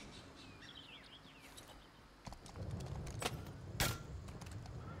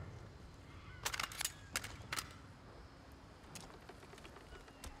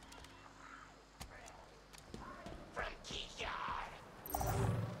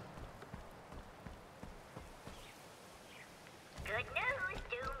 Good news,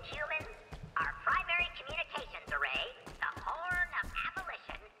 doomed humans. Our primary communications array, the Horn of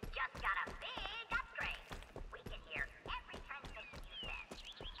Abolition, just got a big upgrade. We can hear every transmission you send,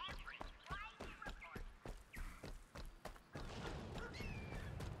 every flight you report.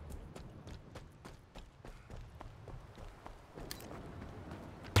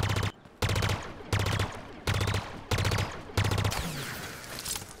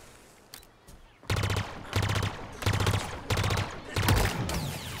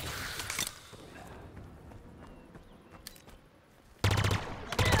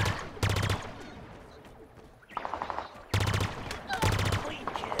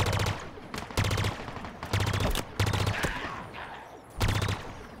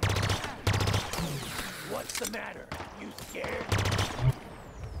 What's the matter? You scared?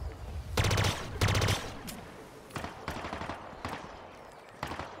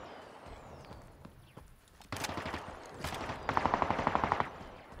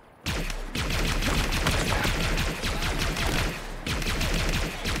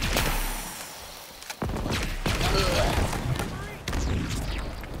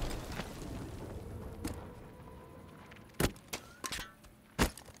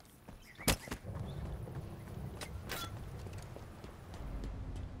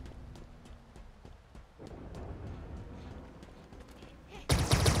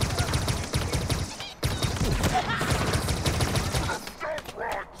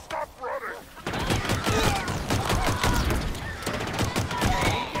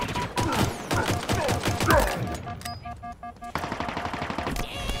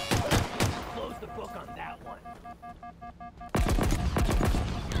 Close the book on that one.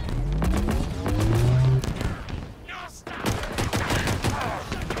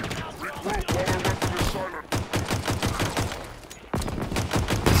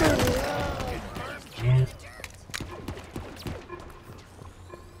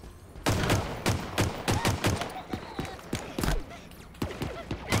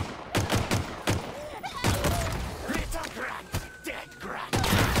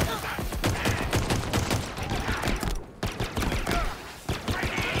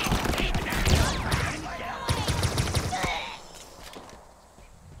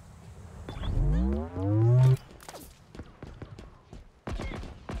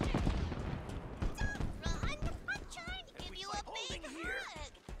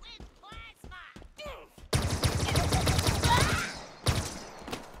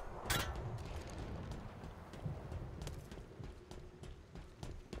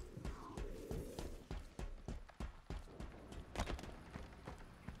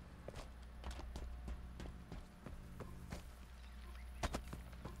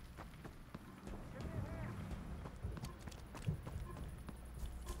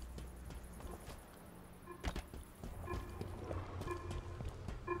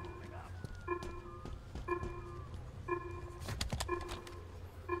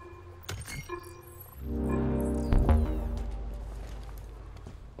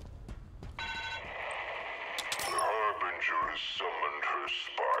 Summoned her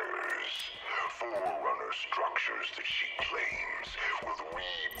spires, forerunner structures that she claims will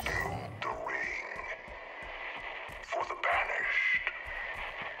rebuild the ring for the banished.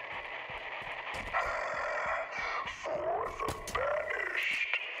 For the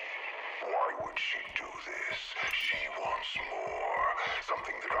banished. Why would she do this? She wants more,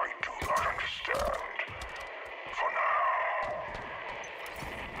 something that I do not understand. For now,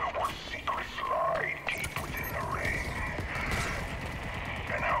 what secrets lie deep within the ring?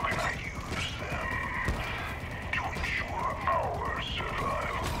 And how can I use them to ensure our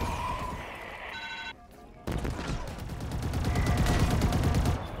survival?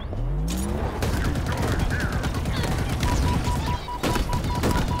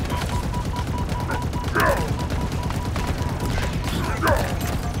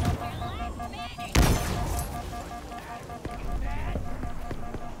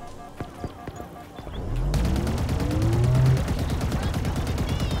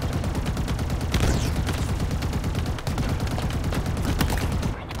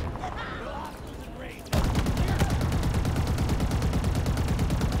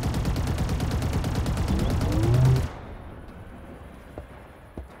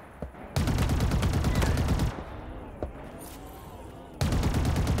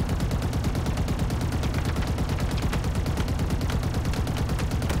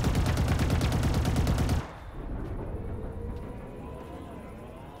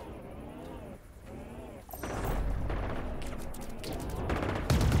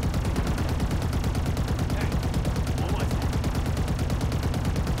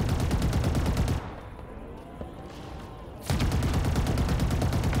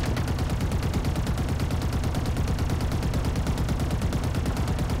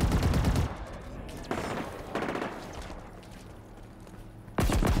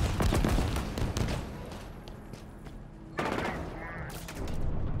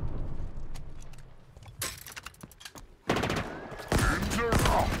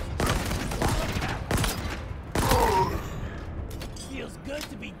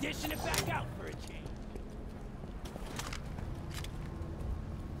 dishing it back out for a change.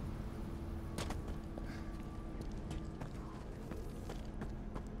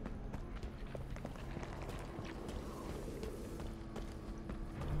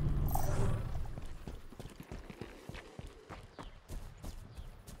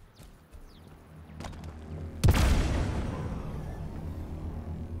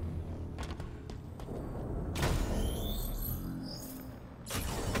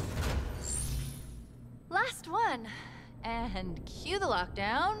 Last one. And cue the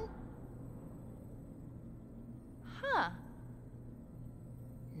lockdown. Huh.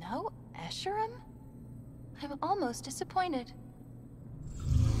 No Escherum? I'm almost disappointed.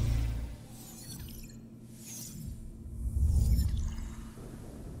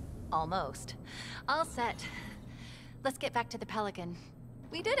 Almost. All set. Let's get back to the Pelican.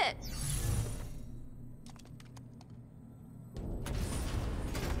 We did it!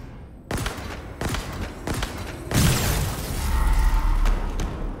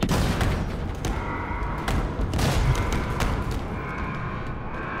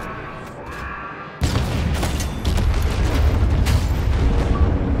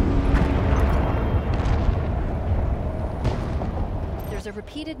 There's a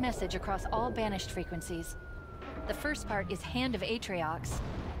repeated message across all banished frequencies. The first part is Hand of Atriox.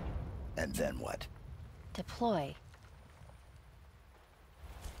 And then what? Deploy.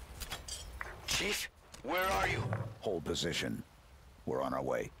 Chief, where are you? Hold position. We're on our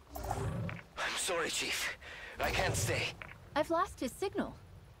way. I'm sorry, Chief. I can't stay. I've lost his signal.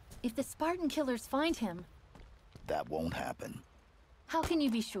 If the Spartan killers find him... That won't happen. How can you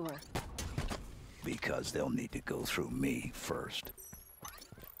be sure? Because they'll need to go through me first.